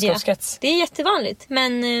inom vänskapskrets. Ja. Det är jättevanligt.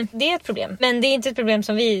 Men det är ett problem. Men det är inte ett problem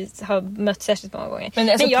som vi har mött särskilt många gånger. Men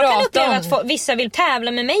jag kan uppleva att vissa vill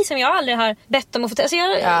tävla med mig som jag aldrig har bett om att få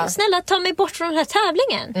snälla, ta mig bort från den här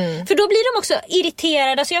tävlingen. För då blir de också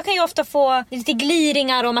irriterade. Alltså jag kan ju ofta få lite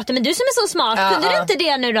gliringar om att men du som är så smart, kunde du inte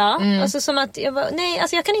det nu då? Alltså som att nej,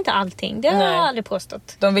 alltså jag kan inte allting. Det har jag aldrig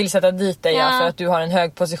påstått. De vill sätta dit dig för att du har en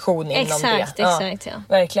hög position inom det. Exakt, ja.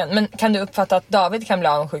 Verkligen. Men kan du uppfatta att David kan bli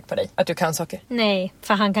avundsjuk på dig? Att du kan saker? Nej,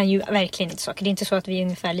 för han kan ju verkligen inte saker. Det är inte så att vi är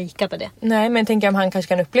ungefär lika på det. Nej, men tänk om han kanske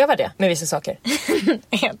kan uppleva det med vissa saker.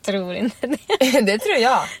 Jag tror inte det. Det tror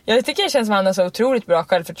jag. Jag tycker det känns som att han har så otroligt bra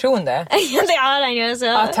självförtroende. Det har han ju.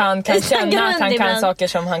 Så. Att han kan känna att han kan saker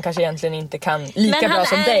som han kanske egentligen inte kan lika bra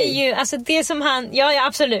som dig. Men han är ju, alltså det som han, ja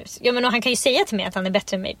absolut. Ja, men han kan ju säga till mig att han är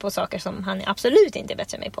bättre än mig på saker som han absolut inte är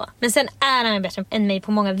bättre än mig på. Men sen är han bättre än mig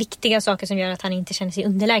på många viktiga saker som gör att han inte känner sig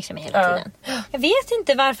underlägsen med hela tiden. Jag vet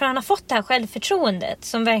inte varför han har fått det här självförtroendet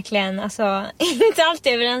som verkligen alltså, inte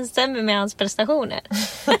alltid överensstämmer med hans prestationer.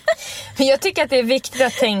 Men jag tycker att det är viktigt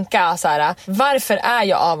att tänka så här: varför är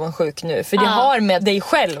jag avundsjuk nu? För det har med dig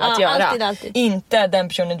själv att göra. Alltid. Inte den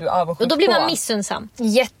personen du är avundsjuk på. Och då blir man missunnsam.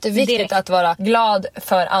 Jätteviktigt direkt. att vara glad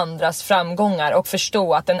för andras framgångar och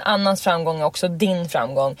förstå att en annans framgång är också din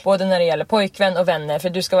framgång. Både när det gäller pojkvän och vänner. För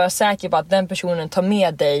du ska vara säker på att den personen tar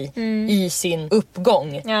med dig i sin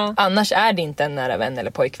uppgång. Ja. Annars är det inte en nära vän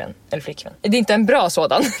eller pojkvän eller flickvän. Det är inte en bra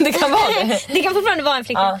sådan. Det kan vara det. Det kan fortfarande vara en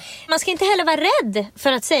flickvän. Ja. Man ska inte heller vara rädd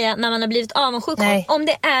för att säga när man har blivit avundsjuk. Nej. Om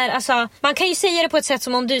det är, alltså, man kan ju säga det på ett sätt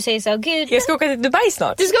som om du säger så här: Gud, Jag ska åka till Dubai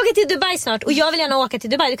snart. du ska åka till Dubai snart och jag vill gärna åka till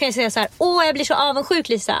Dubai. Då kan jag säga så här: åh, jag blir så avundsjuk,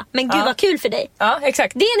 Lisa. Men gud vad kul för dig. Ja,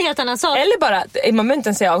 exakt. Det är en helt annan sak. Eller bara, man behöver inte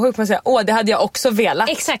ens säga avundsjuk, man säger åh, det hade jag också velat.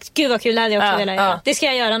 Exakt, gud vad kul, det hade jag också velat göra. Det ska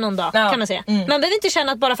jag göra någon dag, kan man säga. Man behöver inte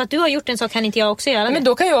känna att bara för att du har gjort en sak kan inte jag också göra det. Men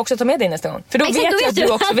då kan jag också ta med dig nästa gång. För då Exakt, vet jag att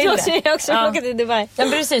du också vill det. Jag också åka till Dubai. Ja,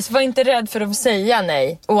 precis. Var inte rädd för att säga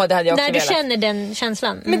nej. Åh, det hade jag också När velat. du känner den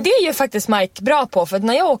känslan. Men det är ju faktiskt Mike bra på. För att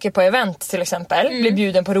när jag åker på event till exempel, blir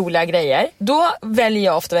bjuden på roliga grejer, då väljer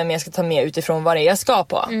jag ofta vem jag ska ta med utifrån vad det är jag ska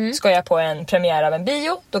på. Ska jag på en premiär av en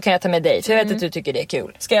bio, då kan jag ta med dig. För jag vet att du tycker det är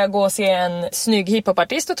kul. Ska jag gå och se en snygg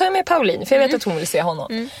hiphopartist, då tar jag med Pauline. För jag vet att hon vill se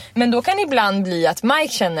honom. Men då kan det ibland bli att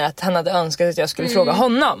Mike känner att han hade önskat att jag skulle fråga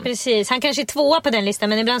honom. Precis, han kanske är tvåa på den listan,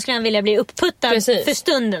 men ibland skulle han vilja bli uppputtad för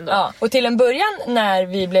stunden då. Ja. Och till en början när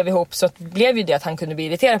vi blev ihop så blev ju det att han kunde bli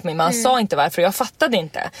irriterad på mig. Men han sa inte varför, jag fattade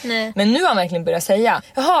inte. Nej. Men nu har han verkligen börjat säga: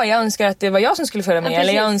 jaha, jag önskar att det var jag som skulle följa med.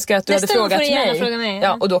 Eller jag önskar att du nästa hade frågat mig. Fråga mig.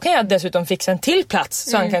 Ja, och då kan jag dessutom fixa en till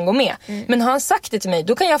plats så han kan gå med. Men har han sagt det till mig,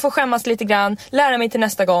 då kan jag få skämmas lite grann, lära mig till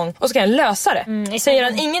nästa gång och så kan jag lösa det. Säger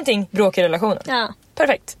han ingenting, bråk i relationen. Ja.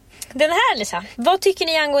 Perfekt. Den här, Lisa. Vad tycker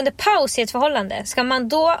ni angående paus i ett förhållande? Ska man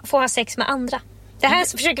då få ha sex med andra? Det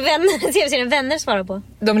här försöker tv-serien Vänner svara på.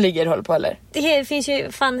 De ligger och håller på, eller? Det finns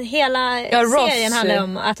ju fan hela serien handlar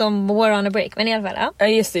om att de war on a break. Men i alla fall, ja.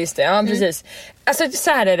 Just det. Ja, precis. Alltså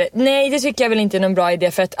så här är det. Nej, det tycker jag väl inte är någon bra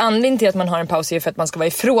idé. För att anledningen till att man har en paus är för att man ska vara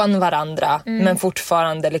ifrån varandra. Men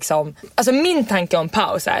fortfarande liksom. Alltså min tanke om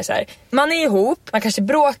paus är så här: man är ihop, man kanske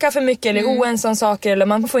bråkar för mycket eller oense om saker. Eller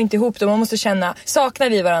man får inte ihop det. Man måste känna, saknar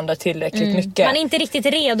vi varandra tillräckligt mycket? Man är inte riktigt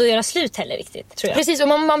redo att göra slut heller riktigt, tror jag. Precis, och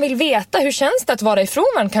man vill veta hur känns det att vara ifrån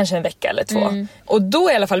varandra kanske en vecka eller två. Och då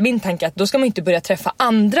är i alla fall min tanke att då ska man inte börja träffa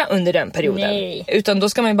andra under den perioden. Nej. Utan då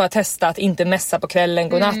ska man ju bara testa att inte mässa på kvällen,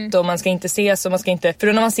 godnatt. Och man ska inte ses och man ska inte... För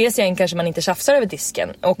då när man ses igen kanske man inte tjafsar över disken.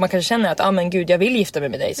 Och man kanske känner att men gud, jag vill gifta mig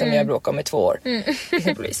med dig som jag bråkar om i 2 år.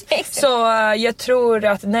 Så jag tror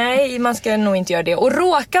att nej, man ska nog inte göra det. Och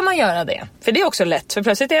råkar man göra det, för det är också lätt, för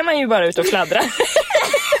plötsligt är man ju bara ute och fladdrar.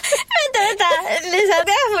 Vänta, Lisa,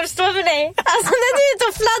 det här får stå för dig. Alltså när du är ute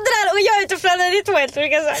och fladdrar och jag är ute och fladdrar, det är 2 helt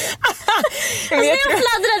olika saker. Alltså när jag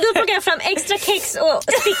fladdrar, då plockar jag fram extra kex och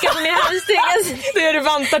stickar på min halsduk. Då gör du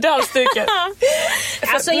vantar till halsduken.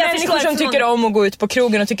 Alltså jag människor som tycker om att gå ut på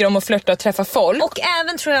krogen och tycker om att flirta och träffa folk. Och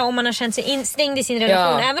även tror jag om man har känt sig instängd i sin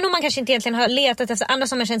relation. Även om man kanske inte egentligen har letat efter andra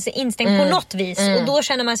som har känt sig instängd på något vis. Och då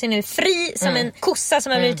känner man sig nu fri som en kossa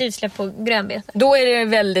som har blivit utsläppt på grönbete. Då är det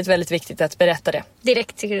väldigt, väldigt viktigt att berätta det.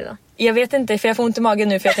 Direkt, tycker du då? Jag vet inte, för jag får ont i magen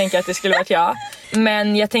nu för jag tänker att det skulle varit jag.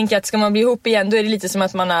 Men jag tänker att ska man bli ihop igen, då är det lite som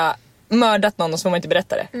att man har mördat någon och så får man inte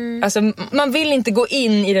berätta det. Alltså man vill inte gå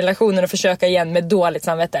in i relationen och försöka igen med dåligt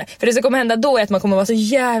samvete. För det som kommer hända då är att man kommer vara så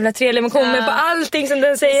jävla trevlig. Man kommer med på allting som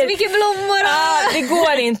den säger. Så mycket blommor. Det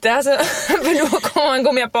går inte. Alltså, för då kommer man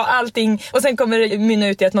gå med på allting. Och sen kommer det mynna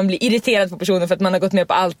ut i att man blir irriterad på personen för att man har gått med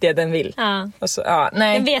på allt det den vill. Och så,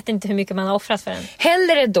 nej. Jag vet inte hur mycket man har offrat för den.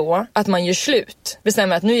 Hellre då att man gör slut.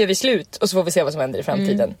 Bestämmer att nu gör vi slut och så får vi se vad som händer i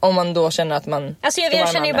framtiden. Om man då känner att man... Alltså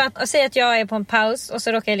jag känner ju bara att säga att jag är på en paus och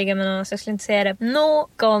så råkar jag ligga med någon, så jag skulle inte säga det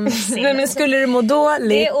någonsin. Men skulle du må dåligt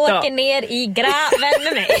det åker ner i graven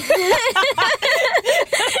med mig.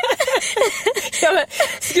 Men,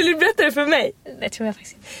 skulle du berätta det för mig? Det tror jag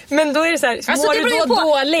faktiskt inte. Men då är det så här, alltså, mår du då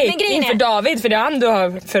dåligt inför David? För det är han du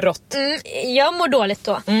har förrått. Jag mår dåligt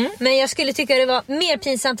då. Men jag skulle tycka det var mer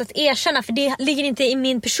pinsamt att erkänna, för det ligger inte i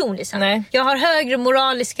min person liksom. Nej. Jag har högre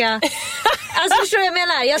moraliska Alltså förstår jag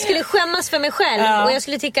menar? Jag skulle skämmas för mig själv och jag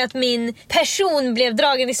skulle tycka att min person blev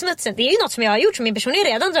dragen i smutsen. Det är ju något som jag har gjort, så min person är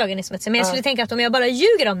redan dragen i smutsen. Men jag skulle tänka att om jag bara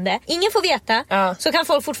ljuger om det, ingen får veta, så kan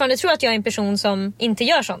folk fortfarande tro att jag är en person som inte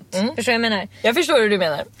gör sånt. Förstår jag menar? Jag förstår hur du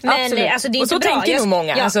menar. Men absolut. alltså, det är och så inte bra. tänker nog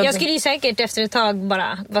många. Ja, alltså, jag skulle ju säkert efter ett tag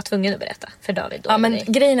bara vara tvungen att berätta för David. Ja, men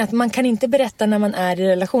grejen är att man kan inte berätta när man är i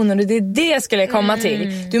relationen, och det är det jag skulle komma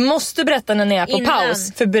till. Du måste berätta när ni är på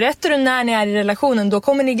paus. För berättar du när ni är i relationen, då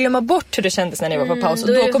kommer ni glömma bort hur det kändes när ni var på paus.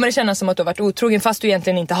 Och då kommer det kännas som att du har varit otrogen fast du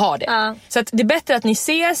egentligen inte har det. Ja. Så att det är bättre att ni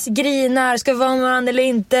ses, grinar, ska vara med varandra eller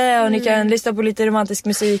inte, och ni kan lyssna på lite romantisk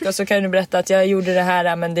musik, och så kan du berätta att jag gjorde det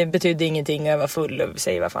här men det betydde ingenting, jag var full, och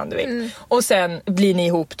säg vad fan du vill. Och sen blir ni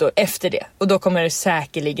ihop då efter det. Och då kommer det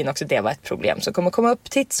säkerligen också det vara ett problem som kommer komma upp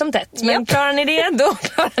titt som tätt. Men klarar ni det, då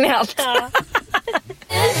klarar ni allt. Ja.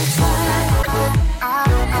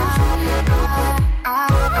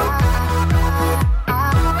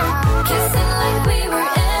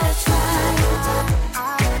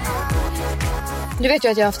 Du vet ju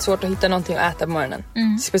att jag har haft svårt att hitta någonting att äta på morgonen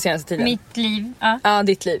på senaste tiden. Mitt liv. Ja,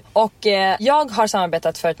 ditt liv. Och jag har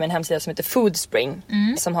samarbetat förut med en hemsida som heter Foodspring.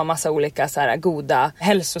 Som har massa olika så här, goda,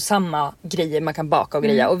 hälsosamma grejer man kan baka och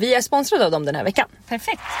greja. Och vi är sponsrade av dem den här veckan.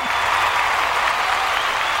 Perfekt.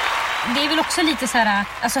 Det är väl också lite så här,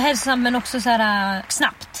 alltså hälsosamt men också så här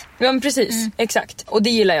snabbt. Ja, men precis. Exakt. Och det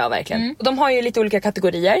gillar jag verkligen. Och de har ju lite olika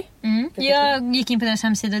kategorier. Jag gick in på deras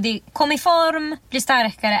hemsida. Det är kom i form, bli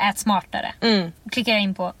starkare, ät smartare. Klickar jag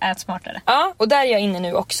in på ät smartare. Ja, och där är jag inne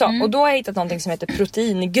nu också. Och då har jag hittat någonting som heter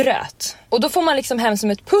proteingröt. Och då får man liksom hem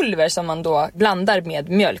som ett pulver som man då blandar med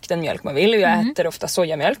mjölk, den mjölk man vill. Och jag äter ofta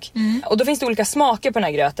sojamjölk. Och då finns det olika smaker på den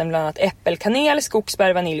här gröten. Bland annat äppelkanel,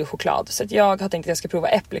 skogsbär, vanilj och choklad. Så att jag har tänkt att jag ska prova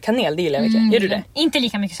äppelkanel. Det gillar jag mycket. Gör du det? Inte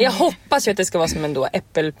lika mycket som jag hoppas ju att det ska vara som en då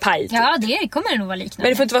äppelpaj. Typ. Ja, det kommer det nog vara liknande. Men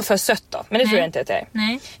det får inte vara för sött då. Men det tror jag inte att det är.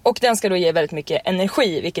 Nej. Och den ska då ge väldigt mycket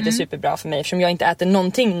energi, vilket är superbra för mig. Eftersom jag inte äter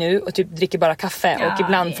någonting nu och typ dricker bara kaffe. Och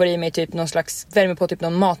ibland får i mig typ någon slags värme på typ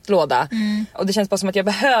någon matlåda. Och det känns bara som att jag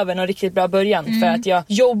behöver någon riktigt bra början. För att jag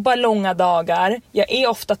jobbar långa dagar. Jag är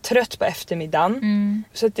ofta trött på eftermiddagen.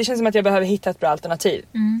 Så att det känns som att jag behöver hitta ett bra alternativ.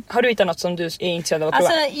 Har du hittat något som du är intresserad av att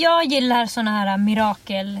prova? Alltså jag gillar såna här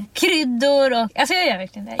mirakelkryddor. Och, alltså jag gör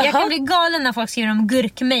verkligen det. Jag kan bli galen när folk skriver om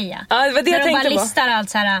gurkmeja. Ja, det var det jag tänkte på. De bara listar allt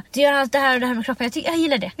så här. Du gör allt det här och det här med kroppen. Jag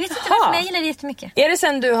gillar det. Jag vet inte varför, men jag gillar det jättemycket. Är det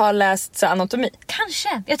sen du har läst så anatomi?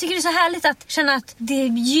 Kanske. Jag tycker det är så härligt att känna att det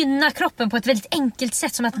gynnar kroppen på ett väldigt enkelt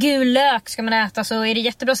sätt. Som att gul lök ska man äta, så är det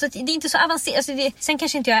jättebra. Så det är inte så avancerat. Alltså sen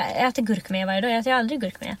kanske inte jag äter gurkmeja varje dag. Jag äter aldrig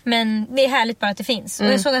gurkmeja. Men det är härligt bara att det finns. Och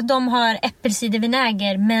jag såg att de har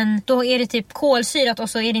äppelcidervinäger, men då är det typ kolsyrat och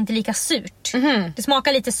så är det inte lika surt. Det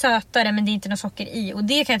smakar lite sötare, men det är inte något socker i. Och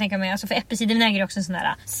det kan jag tänka mig. Alltså för äppelcidervinäger är också en sån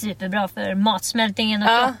där superbra för matsmältningen och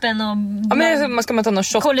kroppen och men man ska man ta någon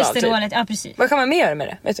shot kolesterolet. Typ. Ja, precis. Vad kan man mer göra med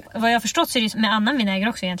det? Vet du? Vad jag har förstått så är det med annan vinäger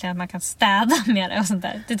också egentligen att man kan städa med det och sånt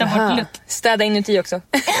där. Det tar bort lukt. Städa inuti också.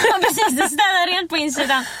 Ja, precis. Det städar rent på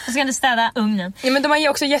insidan och så kan du städa ugnen. Ja, men de har ju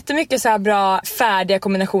också jättemycket så här bra färdiga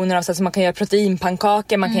kombinationer av så att man kan göra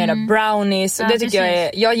proteinpannkakor, man kan göra brownies och det tycker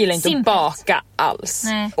jag gillar inte simpelt att baka alls.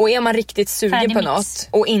 Nej. Och är man riktigt sugen på något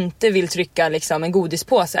och inte vill trycka liksom en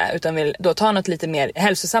godispåse utan vill då ta något lite mer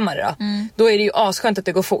hälsosammare då är det ju asskönt att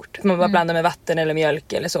det går fort. Man bara blandar med vatten eller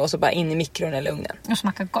mjölk eller så och så bara in i mikron eller ugnen. Och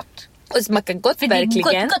smakar gott. Och smakar gott, för verkligen.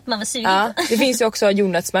 Det är gott man var sugen. Ja, det finns ju också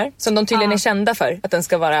jordnötssmör som de tydligen är kända för att den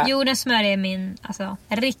ska vara. Jordnötssmör är min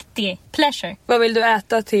riktig pleasure. Vad vill du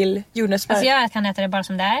äta till jordnötssmör? Alltså jag kan äta det bara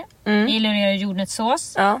som det är. Jag gillar att göra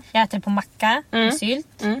jordnötssås. Jag äter det på macka med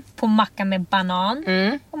sylt. På macka med banan.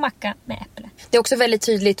 Och macka med äpple. Det är också väldigt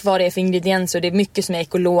tydligt vad det är för ingredienser. Det är mycket som är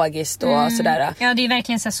ekologiskt och sådär. Ja, det är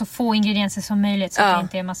verkligen så få ingredienser som möjligt. Så att det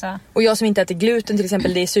inte är massa. Och jag som inte äter gluten till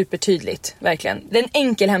exempel, det är supertydligt. Verkligen. Det är en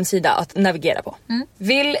enkel hemsida att navigera på.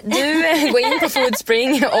 Vill du gå in på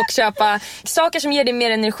Foodspring och köpa saker som ger dig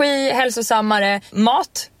mer energi, hälsosammare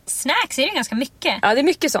mat? Snacks är det ganska mycket. Ja, det är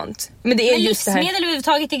mycket sånt. Men det är just livsmedel det här.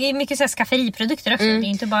 överhuvudtaget, det är mycket så här skafferiprodukter också. Det är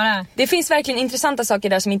inte bara. Det finns verkligen intressanta saker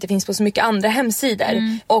där som inte finns på så mycket andra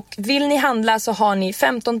hemsidor. Och vill ni handla så har ni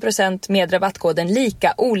 15% med rabattkoden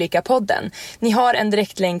lika olika podden. Ni har en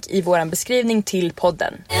direktlänk i våran beskrivning till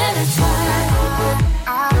podden.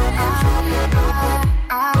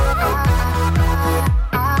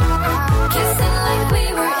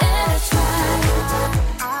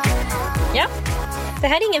 Det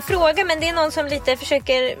här är ingen fråga, men det är någon som lite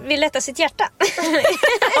vill lätta sitt hjärta.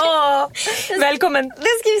 Välkommen. Den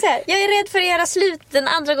skriver så här: jag är rädd för att göra slut den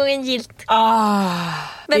andra gången gilt.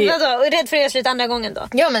 Men vadå? Rädd för att göra slut andra gången då?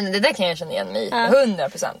 Ja, men det där kan jag känna igen mig i.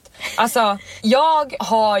 100%. Alltså, jag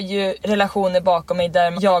har ju relationer bakom mig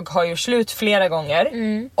där jag har gjort slut flera gånger.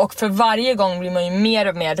 Och för varje gång blir man ju mer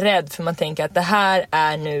och mer rädd, för man tänker att det här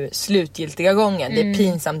är nu slutgiltiga gången. Det är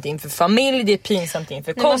pinsamt inför familj, det är pinsamt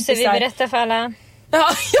inför kompisar. Nu måste vi berätta för alla.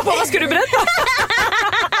 Ja, vad ska du berätta?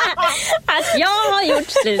 Att jag har gjort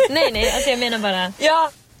slut. Nej, alltså jag menar bara...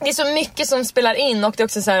 Ja. Det är så mycket som spelar in, och det är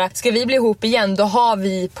också så här: ska vi bli ihop igen, då har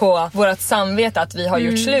vi på vårt samvete att vi har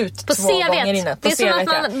gjort slut på 2 gånger innan. Det är som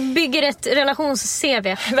att man bygger ett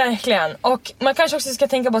relations-CV. Verkligen. Och man kanske också ska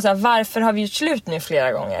tänka på så här: varför har vi gjort slut nu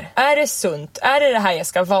flera gånger? Är det sunt? Är det här jag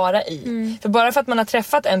ska vara i? För bara för att man har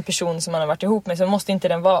träffat en person som man har varit ihop med, så måste inte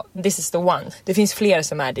den vara this is the one. Det finns fler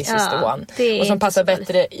som är this is the one. Och som passar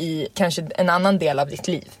bättre i kanske en annan del av ditt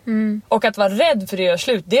liv. Och att vara rädd för att göra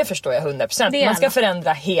slut, det förstår jag 100%. Man ska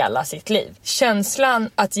förändra hela sitt liv. Känslan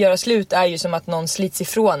att göra slut är ju som att någon slits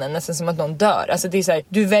ifrån en, nästan som att någon dör. Alltså det är så här,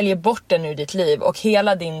 du väljer bort den ur ditt liv, och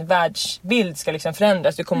hela din världsbild ska liksom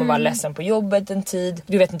förändras. Du kommer vara ledsen på jobbet en tid.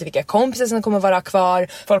 Du vet inte vilka kompisar som kommer vara kvar.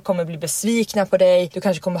 Folk kommer bli besvikna på dig. Du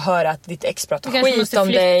kanske kommer höra att ditt ex pratar skit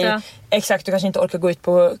om dig. Exakt, du kanske inte orkar gå ut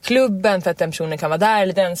på klubben för att den personen kan vara där,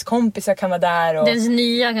 eller dens kompisar kan vara där. Och... dens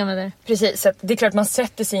nya kan vara där. Precis, så att det är klart man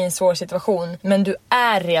sätter sig i en svår situation, men du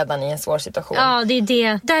är redan i en svår situation. Ja, det är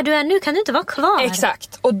det. Där du är nu kan du inte vara kvar.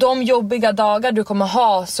 Exakt, och de jobbiga dagar du kommer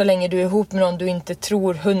ha så länge du är ihop med någon du inte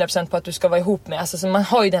tror 100% på att du ska vara ihop med. Alltså så man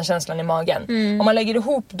har ju den känslan i magen. Om man lägger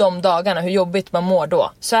ihop de dagarna, hur jobbigt man mår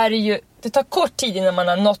då, så är det ju... Det tar kort tid innan man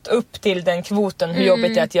har nått upp till den kvoten hur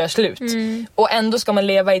jobbigt det är att göra slut. Och ändå ska man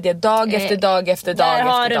leva i det dag efter dag efter dag där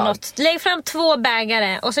har efter du dag. Något. Lägg fram 2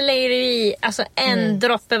 bägare och så lägger du i alltså en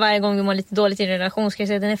droppe varje gång du mår lite dåligt i en relation. Ska jag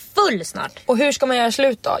säga, den är full snart. Och hur ska man göra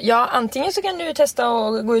slut då? Ja, antingen så kan du testa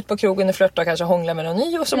att gå ut på krogen och flirta och kanske hångla med någon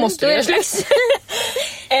ny, och så måste du göra slut.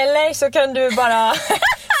 Eller så kan du bara...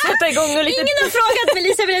 sätta igång och lite... Ingen har frågat, men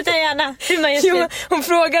Lisa berättar gärna hur man gör slut. Hon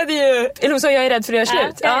frågade ju, eller hon sa jag är rädd för att göra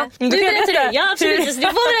slut. Du berättar du. Ja, absolut. Du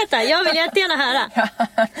får berätta. Jag vill jättegärna höra.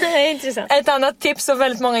 Det är intressant. Ett annat tips som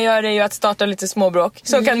väldigt många gör är ju att starta lite småbråk.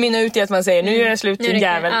 Som kan minna ut i att man säger, nu gör jag slut din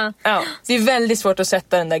jävel. Ja. Det är väldigt svårt att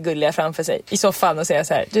sätta den där gulliga framför sig i soffan och säga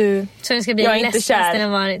så här: du, så det ska bli jag är inte kär.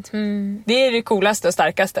 Den varit. Det är det coolaste och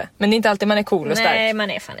starkaste. Men det är inte alltid man är cool och stark. Nej,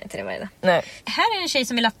 man är fan inte det varje dag. Nej. Här är en tjej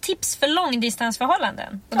som vill ha tips för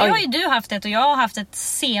långdistansförhållanden. Och det har ju du haft ett, och jag har haft ett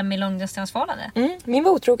semi-långdistansförhållande. Min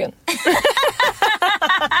var otrogen.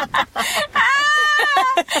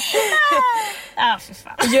 För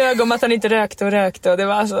fan. Ljög om att han inte rökte och det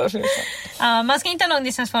var så. Man ska inte ha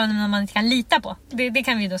långdistansförhållanden när man inte kan lita på. Det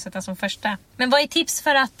kan vi då sätta som första. Men vad är tips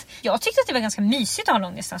för att... Jag tyckte att det var ganska mysigt att ha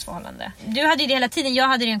långdistansförhållande. Du hade ju det hela tiden, jag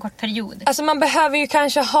hade det en kort period. Alltså man behöver ju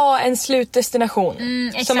kanske ha en slutdestination.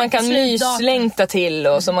 Som man kan myslängta till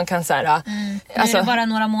och som man kan så här... Alltså, nu är det bara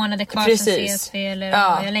några månader kvar så ses vi. Eller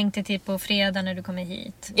jag längtar till på fredag när du kommer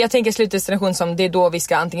hit. Jag tänker slutdestination som det är då vi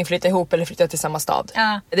ska antingen flytta ihop eller flytta till samma stad.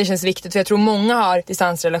 Det känns viktigt, för jag tror många har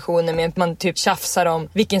distansrelationer med att man typ tjafsar om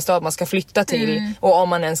vilken stad man ska flytta till och om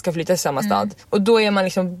man ens ska flytta till samma stad. Och då är man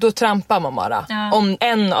liksom, då trampar man bara. Om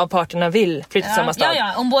en av parterna vill flytta till samma stad.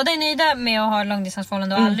 Om båda är nöjda med att ha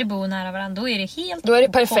långdistansförhållande och aldrig bo nära varandra, då är det helt... Då är det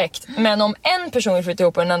perfekt. Men om en person vill flytta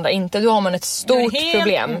ihop och den andra inte, då har man ett stort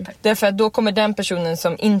problem. Därför att då kommer den personen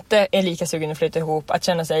som inte är lika sugen att flytta ihop att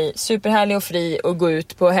känna sig superhärlig och fri och gå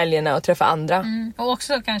ut på helgerna och träffa andra. Och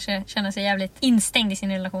också kanske känna sig jävligt instängd i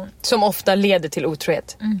sin relation. Som ofta leder till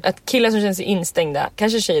otrohet. Att killar som känner sig instängda,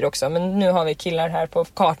 kanske tjejer också, men nu har vi killar här på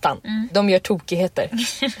kartan. De gör tokigheter.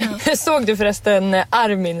 Såg du förresten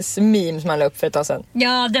Armins meme som han la upp för ett tag sedan?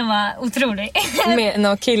 Ja, den var otrolig. Med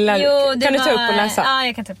några killar. Kan du ta upp och läsa? Ja,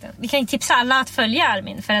 jag kan ta upp den. Vi kan ju tipsa alla att följa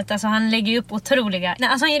Armin, för att alltså, han lägger upp otroliga...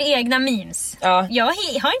 Alltså han gör egna memes. Jag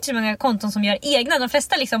har inte så många konton som gör egna. De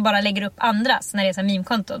flesta liksom bara lägger upp andras när det är så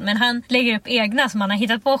meme-konton. Men han lägger upp egna som han har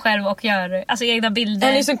hittat på själv och gör alltså egna bilder.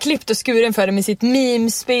 Han är som klippt och skuren för det med sitt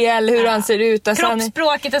meme-spel, hur han ser ut. Alltså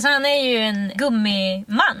kroppsspråket, alltså han är ju en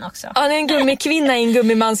gummiman också. Ja, han är en gummikvinna i en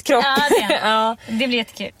gummimans kropp. Det blir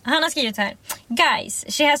jättekul. Han har skrivit här: Guys,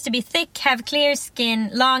 she has to be thick, have clear skin,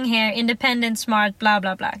 long hair, independent, smart, bla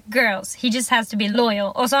bla bla. Girls, he just has to be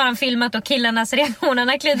loyal. Och så har han filmat och killarnas reaktion. Han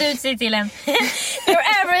har klätt ut sig till en your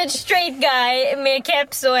average straight guy med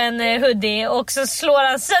keps och en hoodie, och så slår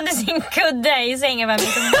han sönder sin kudde i sängen. Var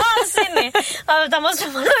liksom vansinnig av att han måste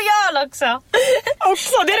vara lojal också.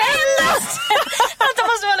 Det är det endast! Att han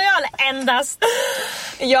måste vara lojal endast.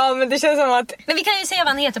 Ja, men det känns som att... Men vi kan ju säga vad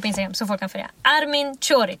han heter på Instagram så folk kan följa. Armin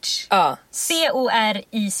Ćorić. Ja.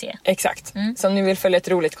 C-O-R-I-C. Exakt. Så om ni vill följa ett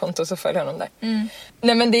roligt konto så följ honom där.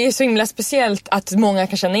 Nej, men det är så himla speciellt att många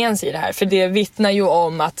kan känna igen sig i det här. För det vittnar ju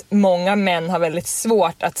om att många män har väldigt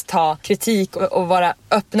svårt att ta kritik och vara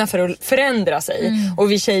öppna för att förändra sig.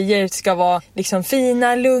 Och vi tjejer ska vara liksom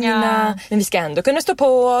fina, lugna, men vi ska ändå kunna stå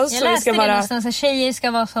på oss. Jag läste vi ska det vara... någonstans att tjejer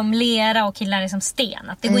ska vara som lera och killar är som sten.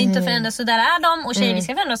 Att det går inte att förändra, så där är de. Och tjejer, vi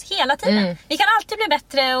ska förändra oss hela tiden. Vi kan alltid bli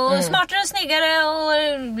bättre och smartare och snyggare och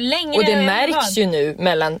längre. Och det märks ju nu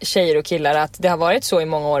mellan tjejer och killar att det har varit så i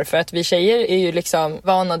många år. För att vi tjejer är ju liksom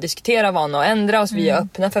vana att diskutera, vana att ändra oss. Vi är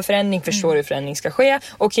öppna för förändring, förstår hur förändring ska ske.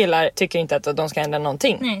 Och killar tycker inte att de ska ändra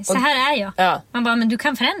någonting. Nej, så här är jag. Ja. Man bara, men du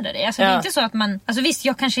kan förändra dig. Alltså, det är inte så att man... Alltså visst,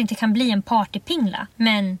 jag kanske inte kan bli en partypingla.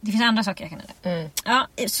 Men det finns andra saker jag kan göra. Ja,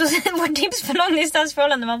 så vårt tips för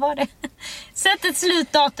långdistansförhållande, vad var det? Sätt ett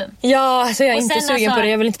slutdatum. Ja, alltså jag är Och inte sen sugen alltså... på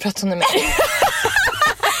det. Jag vill inte prata om det mer.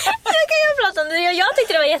 Jag kan ju prata om det. Jag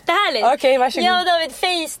tyckte det var jättehärligt. Okej, varsågod. Jag och David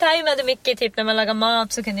facetimade mycket, typ när man lagar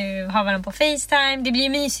mat så kunde vi ha varandra på FaceTime. Det blir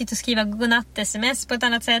mysigt att skriva godnatt-sms på ett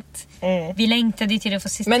annat sätt. Vi längtade ju till att få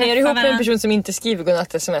sitta. Men är du ihop med en person som inte skriver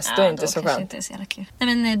godnatt-sms, då är det inte så skönt. Inte så jävla kul.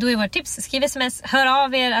 Nej, men då är vårt tips, skriv sms, hör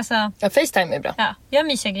av er. Alltså, Ja, FaceTime är bra. ja, gör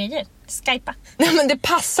mysiga grejer. Skypa. Nej, men det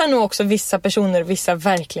passar nog också vissa personer, vissa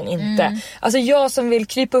verkligen inte. Alltså jag som vill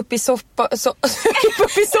krypa upp i soppa... krypa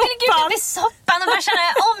upp i Jag vill soppan! krypa upp i soppan och bara känna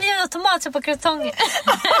omgivna av tomatsoppa och krutonger.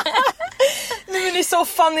 Nej, men i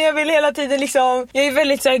soffan och jag vill hela tiden liksom... Jag är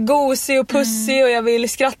väldigt så här gosig och pussig och jag vill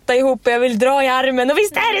skratta ihop och jag vill dra i armen och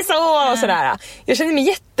visst är det så! Och sådär. Jag känner mig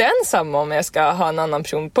jätteensam om jag ska ha en annan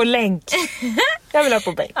person på länk. Jag vill ha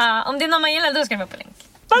på bänk. Ja, om det är någon man gillar, då ska det vara på länk.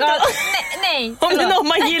 Nej, Om det är någon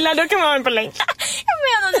man gillar, då kan man ha den på länk. Jag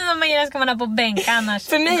menar, om det är någon man gillar ska man ha på bänk. Annars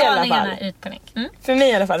För mig i alla fall. ut på länk. För mig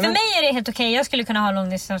i alla fall. För mig är det helt okej. Jag skulle kunna ha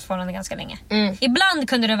långdistansförhållande ganska länge. Ibland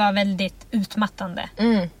kunde det vara väldigt utmattande.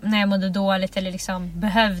 När jag mådde dåligt eller liksom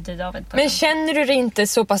behövde David på. Men känner du dig inte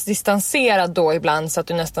så pass distanserad då ibland så att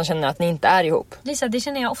du nästan känner att ni inte är ihop? Lisa, det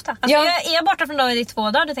känner jag ofta. Alltså, är jag borta från David i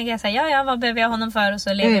 2 dagar, då tänker jag så här, ja, vad behöver jag honom för? Och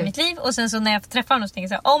så lever jag mitt liv. Och sen så när jag träffar honom så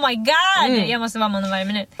tänker jag så här, oh my god, jag måste vara med honom varje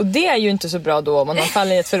minut. Och det är ju inte så bra då om man har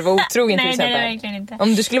fallit för att vara otrogen till exempel. Nej, det är verkligen inte.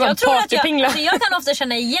 Om du skulle vara en partypingla. Jag kan ofta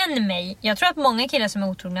känna igen mig. Jag tror att många killar som är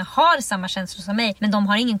otrogna har samma känslor som mig. Men de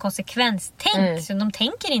har ingen konsekvenstänk. Så de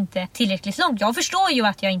tänker inte tillräckligt långt. Jag förstår ju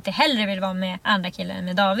att jag inte hellre vill vara med andra killar än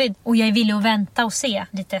med David. Och jag är villig att vänta och se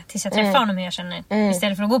lite tills jag träffar honom hur jag känner.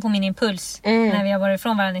 Istället för att gå på min impuls. När vi har varit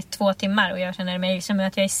ifrån varandra i 2 timmar. Och jag känner mig som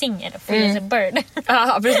att jag är singel. Free as a bird.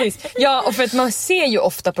 Ja, precis. Ja, och för att man ser ju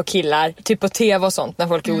ofta på killar, typ på tv och sånt, när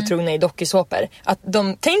folk är otrogna i dokusåpor, att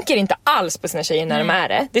de tänker inte alls på sina tjejer när de är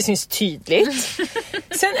det. Det syns tydligt.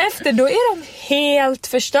 Sen efter, då är de helt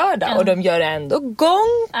förstörda. Och de gör det ändå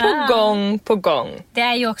gång på gång på gång. Det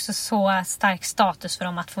är ju också så stark status för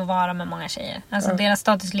dem att få vara med många tjejer. Alltså deras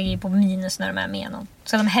status ligger på minus när de är med någon.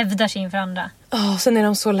 Så de hävdar sig inför andra. Sen är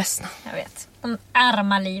de så ledsna. Jag vet. De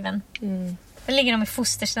arma liven. Då ligger de i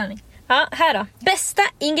fosterställning. Ja, här då. Bästa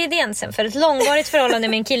ingrediensen för ett långvarigt förhållande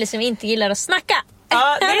med en kille som inte gillar att snacka.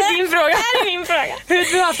 Ja, det är din fråga. Det är min fråga.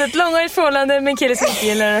 Hur du har haft ett långvarigt förhållande med en kille som inte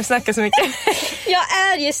gillar att snacka så mycket? Jag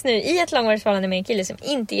är just nu i ett långvarigt förhållande med en kille som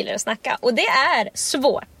inte gillar att snacka. Och det är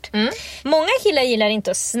svårt. Många killar gillar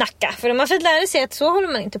inte att snacka. För de har fått lära sig att så håller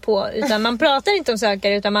man inte på. Utan man pratar inte om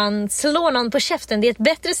saker, utan man slår någon på käften. Det är ett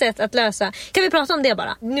bättre sätt att lösa. Kan vi prata om det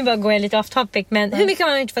bara? Nu bara går jag lite off topic. Men hur mycket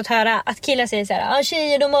har man inte fått höra att killar säger så här: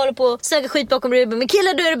 tjejer, de håller på att snacka skit bakom ryggen. Men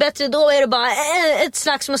killar, då är det bättre. Då är det bara ett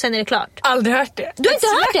slagsmål och sen är det klart. Aldrig hört det. Du har inte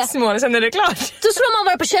hört det? Slagsmål och sen är det klart. Då slår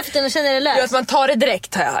man bara på käften och sen är det löst. Ja, att man tar det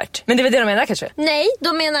direkt har jag hört. Men det är väl det de menar kanske? Nej,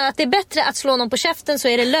 de menar att det är bättre att slå någon på käften så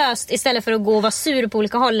är det löst istället för att gå och vara sur på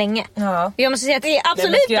olika håll länge. Ja. Jag måste säga att det är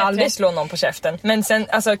absolut bättre. Jag bättre. aldrig slå någon på käften. Men sen,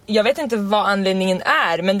 alltså, jag vet inte vad anledningen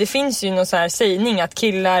är, men det finns ju någon så här sägning att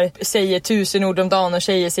killar säger 1000 ord om dagen och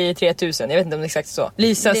tjejer säger 3000. Jag vet inte om det är exakt så.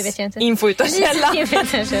 Lisas Det vet jag inte. info utan källa.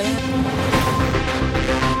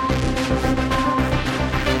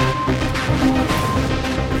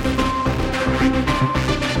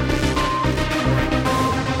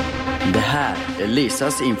 Det här är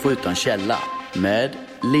Lisas info utan källa med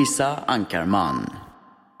Lisa Ankarman.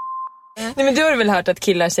 Nej, men du har väl hört att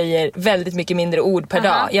killar säger väldigt mycket mindre ord per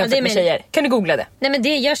dag jämfört med tjejer. Kan du googla det? Nej,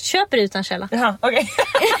 men jag köper utan källa. Jaha, okej.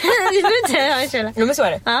 Du behöver inte ha en källa. Jo, men så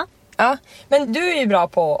är det. Ja. Ja, men du är ju bra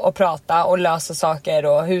på att prata och lösa saker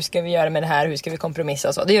och hur ska vi göra med det här, hur ska vi kompromissa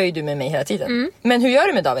och så. Det gör ju du med mig hela tiden. Men hur gör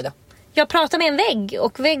du med David då? Jag pratar med en vägg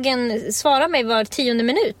och väggen svarar mig var 10:e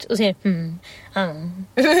minut och säger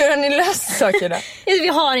Hur har ni löst sakerna? Vi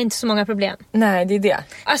har inte så många problem. Nej, det är det.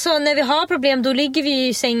 Alltså när vi har problem då ligger vi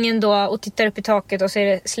i sängen då och tittar upp i taket och så är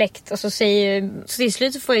det släckt och så till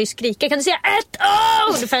slut får jag ju skrika. Kan du säga ett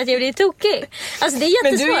ord för att jag blir tokig? Alltså det är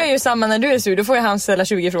jättesvårt. Men du är ju samma när du är sur, då får jag han ställa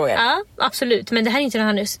 20 frågor. Ja, absolut. Men det här är inte när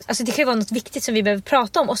han är... Alltså det kan ju vara något viktigt som vi behöver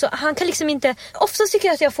prata om. Och så han kan liksom inte... Oftast tycker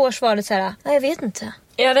jag att jag får svaret så här: nej, jag vet inte.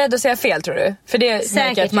 Är jag rädd att säga fel, tror du? För det säkert,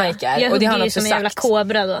 märker att Mike är. Jag och det har han ju också som sagt. en jävla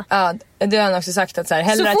kobra då. Ja, det har han också sagt att så här,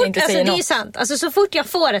 hellre att jag inte säger något. något. Det är sant. Alltså så fort jag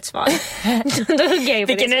får ett svar då hugger jag ju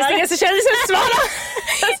på vilken det svaret. Vilken är så svara?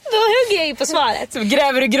 Då hugger jag ju på svaret. Så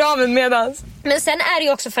gräver du graven medans. Men sen är det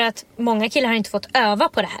ju också för att många killar har inte fått öva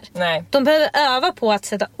på det här. Nej. De behöver öva på att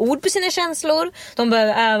sätta ord på sina känslor. De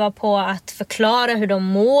behöver öva på att förklara hur de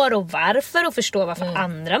mår och varför. Och förstå varför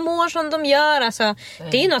andra mår som de gör. Alltså,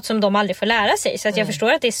 det är ju något som de aldrig får lära sig. Så att jag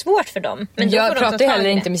förstår att det är svårt för dem. Men jag pratar heller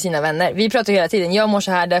inte med sina vänner. Vi pratar hela tiden. Jag mår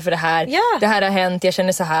så här därför det här. Ja. Det här har hänt, jag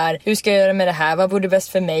känner så här. Hur ska jag göra med det här? Vad borde bäst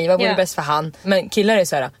för mig? Vad borde bäst för han? Men killar är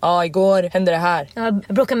så här: ja, igår hände det här. Jag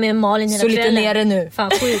bråkar med Malin hela så kvällen. lite nere nu.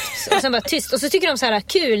 Fan sjukt. Och sen bara tyst. Och så tycker de så här: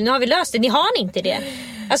 kul, nu har vi löst det. Ni har inte det.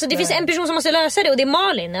 Alltså det finns en person som måste lösa det och det är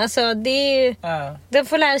Malin. Alltså det är de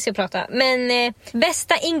får lära sig att prata. Men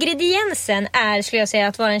bästa ingrediensen är, skulle jag säga,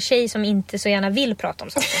 att vara en tjej som inte så gärna vill prata om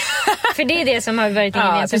saker. För det är det som har varit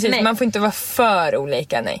ingrediensen för mig. Man får inte vara för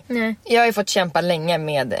olika, nej. Jag har ju fått kämpa länge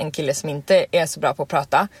med en kille som inte är så bra på att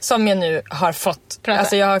prata. Som jag nu har fått.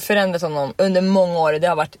 Alltså jag har förändrat honom under många år och det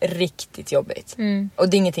har varit riktigt jobbigt. Och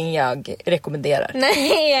det är ingenting jag rekommenderar.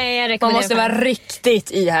 Nej, jag rekommenderar. Man måste vara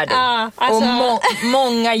riktigt ihärdig. Ja, alltså... Och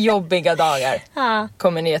många jobbiga dagar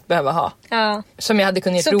kommer ni att behöva ha. Ja. Som jag hade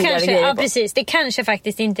kunnat roligare kanske, grejer ja, på. Precis. Det kanske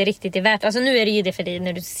faktiskt inte riktigt är värt. Alltså nu är det ju det för dig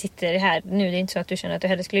när du sitter här. Nu är det inte så att du känner att du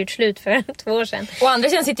hellre skulle gjort slut för 2 år sedan. Och andra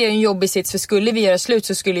sidan sitter jag i en jobbig sits. För skulle vi göra slut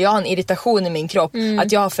så skulle jag ha en irritation i min kropp.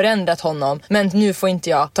 Att jag har förändrat honom. Men nu får inte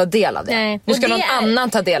jag ta del av det. Nej. Nu ska någon annan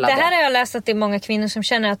ta del av det. Det här har jag läst att det är många kvinnor som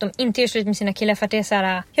känner att de inte gör slut med sina killar. För att det är så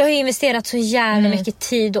här: jag har ju investerat så jävla mycket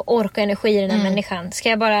tid och ork och energi i den här människan. Ska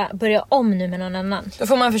jag bara börja om nu med någon annan? Då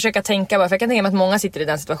får man försöka tänka bara. För jag kan tänka mig att många sitter i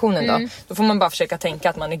den situationen då får man bara försöka tänka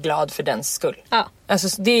att man är glad för dens skull. Ja.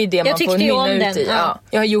 Alltså det är det man får mynna ut i. Ja.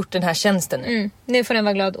 Jag har gjort den här tjänsten nu. Nu får den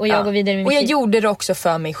vara glad och jag går vidare med och jag mitt liv. gjorde det också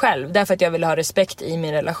för mig själv. Därför att jag ville ha respekt i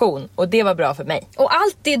min relation. Och det var bra för mig. Och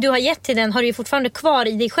allt det du har gett till den har du ju fortfarande kvar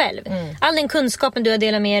i dig själv. All den kunskapen du har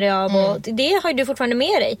delat med dig av och det har du fortfarande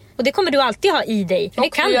med dig. Och det kommer du alltid ha i dig. Och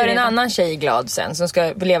du gör en annan tjej glad sen som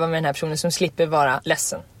ska leva med den här personen som slipper vara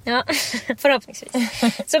ledsen. Ja, förhoppningsvis.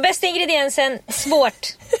 Så bästa ingrediensen, svårt.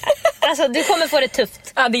 Alltså du kommer få det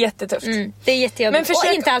tufft. Ja, det är jättetufft. Det är jättejobbigt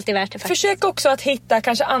och inte alltid värt det faktiskt. Försök också att hitta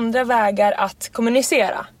kanske andra vägar att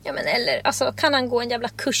kommunicera. Ja men eller, alltså kan han gå en jävla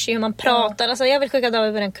kurs i hur man pratar? Alltså jag vill skicka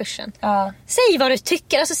David på den kursen. Säg vad du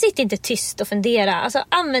tycker, alltså sitt inte tyst och fundera. Alltså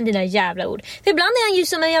använd dina jävla ord. För ibland är han ju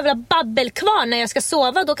som en jävla babbelkvarn när jag ska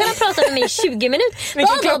sova. Då kan han prata med mig i 20 minuter.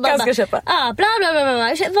 Vilken klocka han ska köpa. Ja, bla bla bla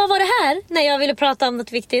bla. Vad var det här? När jag ville prata om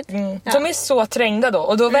något viktigt. De är så trängda då.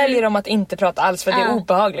 Och då väljer de att inte prata alls för det är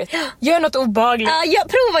obehagligt. Gör något obehagligt. Ja,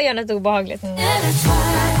 prova att göra något obehagligt.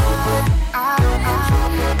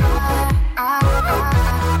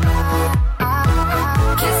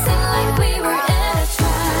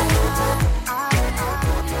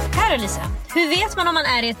 Här Lisa, hur vet man om man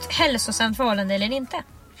är i ett hälsosamt förhållande eller inte?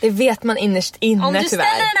 Det vet man innerst inne, om du tyvärr.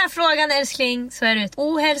 ställer den här frågan, älskling, så är det ett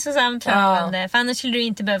ohälsosamt förhållande. För annars skulle du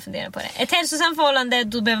inte behöva fundera på det. Ett hälsosamt förhållande,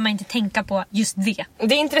 då behöver man inte tänka på just det.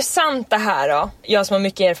 Det intressanta här då, jag som har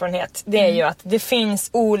mycket erfarenhet, det är ju att det finns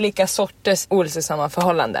olika sorters ohälsosamma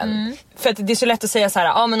förhållanden. För att det är så lätt att säga så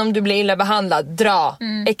här: men om du blir illa behandlad, dra,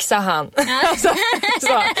 exa han. Alltså,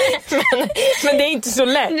 men det är inte så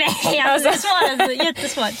lätt. Nej, det är svårt,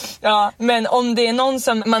 jättesvårt. Ja, men om det är någon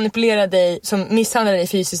som manipulerar dig, som misshandlar dig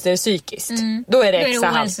fysiskt eller psykiskt, då är det exa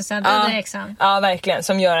han. Ja, verkligen.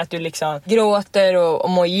 Som gör att du liksom gråter och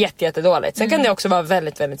mår jättedåligt. Sen kan det också vara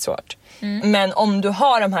väldigt, väldigt svårt. Men om du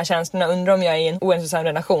har de här känslorna, undrar om jag är i en ohälsosam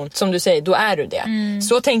relation, som du säger, då är du det.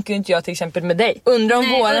 Så tänker inte jag till exempel med dig. Undrar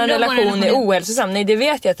om vår relation är ohälsosam. Nej, det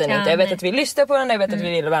vet jag att den inte. Jag vet att vi lyssnar på varandra, jag vet att vi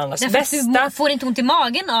vill varandras bästa. Du får inte ont i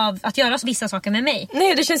magen av att göra vissa saker med mig.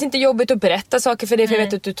 Nej, det känns inte jobbigt att berätta saker för dig. För jag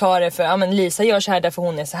vet att du tar det för, men Lisa gör så här därför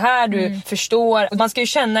hon är så här. Du förstår. Man ska ju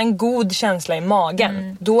känna en god känsla i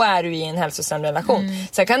magen. Då är du i en hälsosam relation.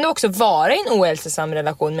 Sen kan du också vara i en ohälsosam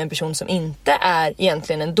relation med en person som inte är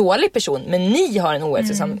egentligen en dålig person. person, men ni har en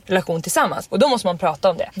ohälsosam relation tillsammans. Och då måste man prata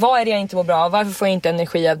om det. Vad är det jag inte mår bra av? Varför får jag inte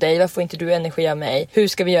energi av dig? Varför får inte du energi av mig? Hur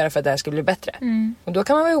ska vi göra för att det här ska bli bättre? Och då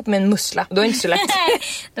kan man vara ihop med en mussla. Och då är det inte så lätt.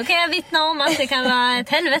 Då kan jag vittna om att det kan vara ett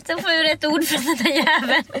helvete att få ur ett ord från den där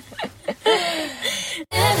jäveln.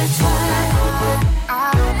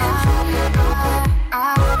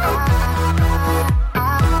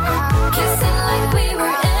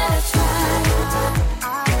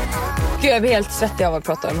 Gud, jag blir helt svettig av att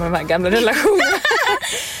prata om de här gamla relationerna.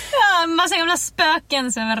 Ja, massa gamla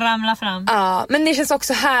spöken som ramlar fram. Ja, men det känns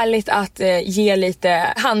också härligt att ge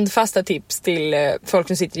lite handfasta tips till folk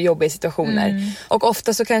som sitter i jobbiga situationer. Och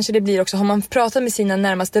ofta så kanske det blir också, har man pratat med sina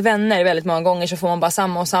närmaste vänner väldigt många gånger, så får man bara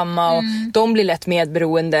samma och de blir lätt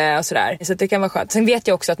medberoende och sådär. Så det kan vara skönt. Sen vet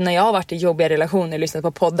jag också att när jag har varit i jobbiga relationer och lyssnat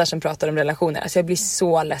på poddar som pratar om relationer, alltså jag blir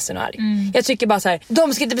så ledsen och arg. Jag tycker bara så här: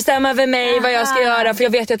 de ska inte bestämma över mig vad jag ska göra, för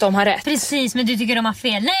jag vet ju att de har rätt. Precis, men du tycker de har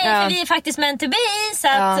fel. Nej, för vi är faktiskt meant to be. Så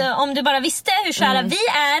att om du bara visste hur kära vi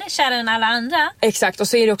är, kärare än alla andra. Exakt, och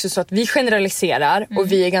så är det också så att vi generaliserar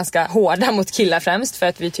och vi är ganska hårda mot killar främst, för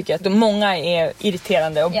att vi tycker att många är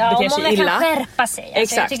irriterande och beter sig illa. Ja, många kan skärpa sig. Alltså,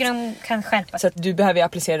 exakt. Jag tycker de kan skärpa sig. Så att du behöver ju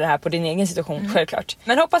applicera det här på din egen situation, självklart.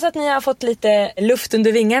 Men hoppas att ni har fått lite luft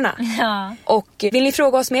under vingarna. Ja. Och vill ni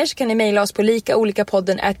fråga oss mer så kan ni mejla oss på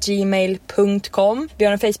likaolikapodden@gmail.com. Vi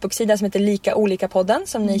har en Facebook-sida som heter Likaolikapodden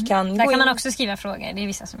som ni kan Där kan man också skriva frågor, det är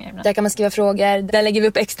vissa som gör det. Där kan man skriva frågor, där lägger vi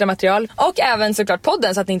upp extra material. Och även såklart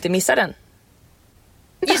podden så att ni inte missar den.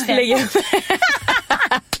 Just det. Jag är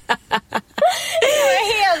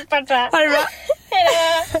helt borta. Ha det bra.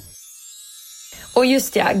 Och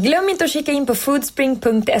just ja, glöm inte att kika in på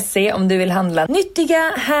foodspring.se om du vill handla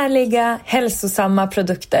nyttiga, härliga, hälsosamma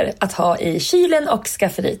produkter att ha i kylen och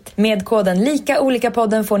skafferiet. Med koden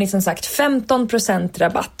LIKAOLIKAPODDEN får ni som sagt 15%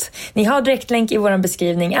 rabatt. Ni har direktlänk i vår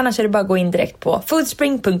beskrivning, annars är det bara att gå in direkt på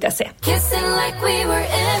foodspring.se.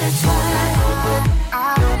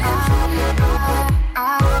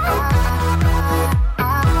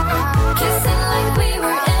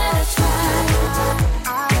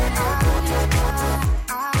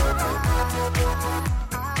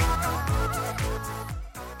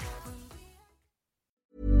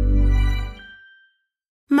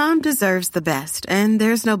 Mom deserves the best, and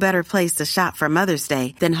there's no better place to shop for Mother's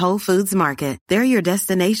Day than Whole Foods Market. They're your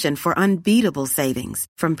destination for unbeatable savings,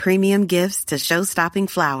 from premium gifts to show-stopping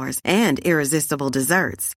flowers and irresistible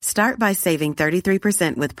desserts. Start by saving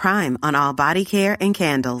 33% with Prime on all body care and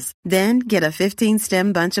candles. Then get a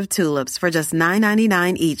 15-stem bunch of tulips for just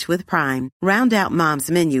 $9.99 each with Prime. Round out Mom's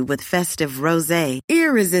menu with festive rosé,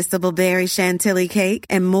 irresistible berry chantilly cake,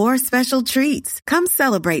 and more special treats. Come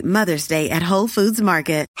celebrate Mother's Day at Whole Foods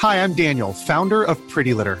Market. Hi, I'm Daniel, founder of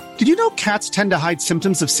Pretty Litter. Did you know cats tend to hide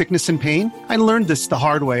symptoms of sickness and pain? I learned this the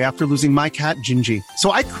hard way after losing my cat, Gingy.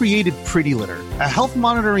 So I created Pretty Litter, a health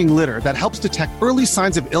monitoring litter that helps detect early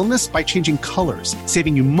signs of illness by changing colors,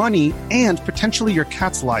 saving you money and potentially your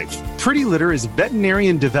cat's life. Pretty Litter is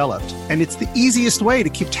veterinarian developed, and it's the easiest way to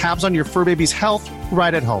keep tabs on your fur baby's health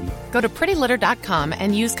right at home. Go to prettylitter.com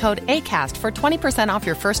and use code ACAST for 20% off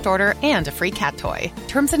your first order and a free cat toy.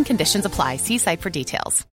 Terms and conditions apply. See site for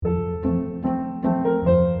details.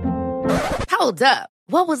 Hold up.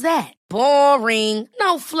 What was that? Boring.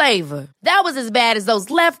 No flavor. That was as bad as those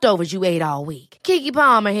leftovers you ate all week. Keke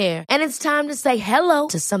Palmer here, and it's time to say hello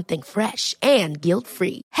to something fresh and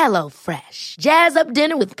guilt-free. Hello Fresh. Jazz up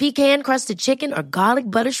dinner with pecan-crusted chicken or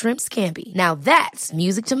garlic butter shrimp scampi. Now that's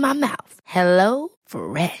music to my mouth. Hello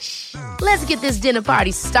Fresh. Let's get this dinner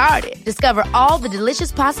party started. Discover all the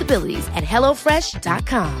delicious possibilities at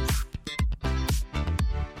HelloFresh.com.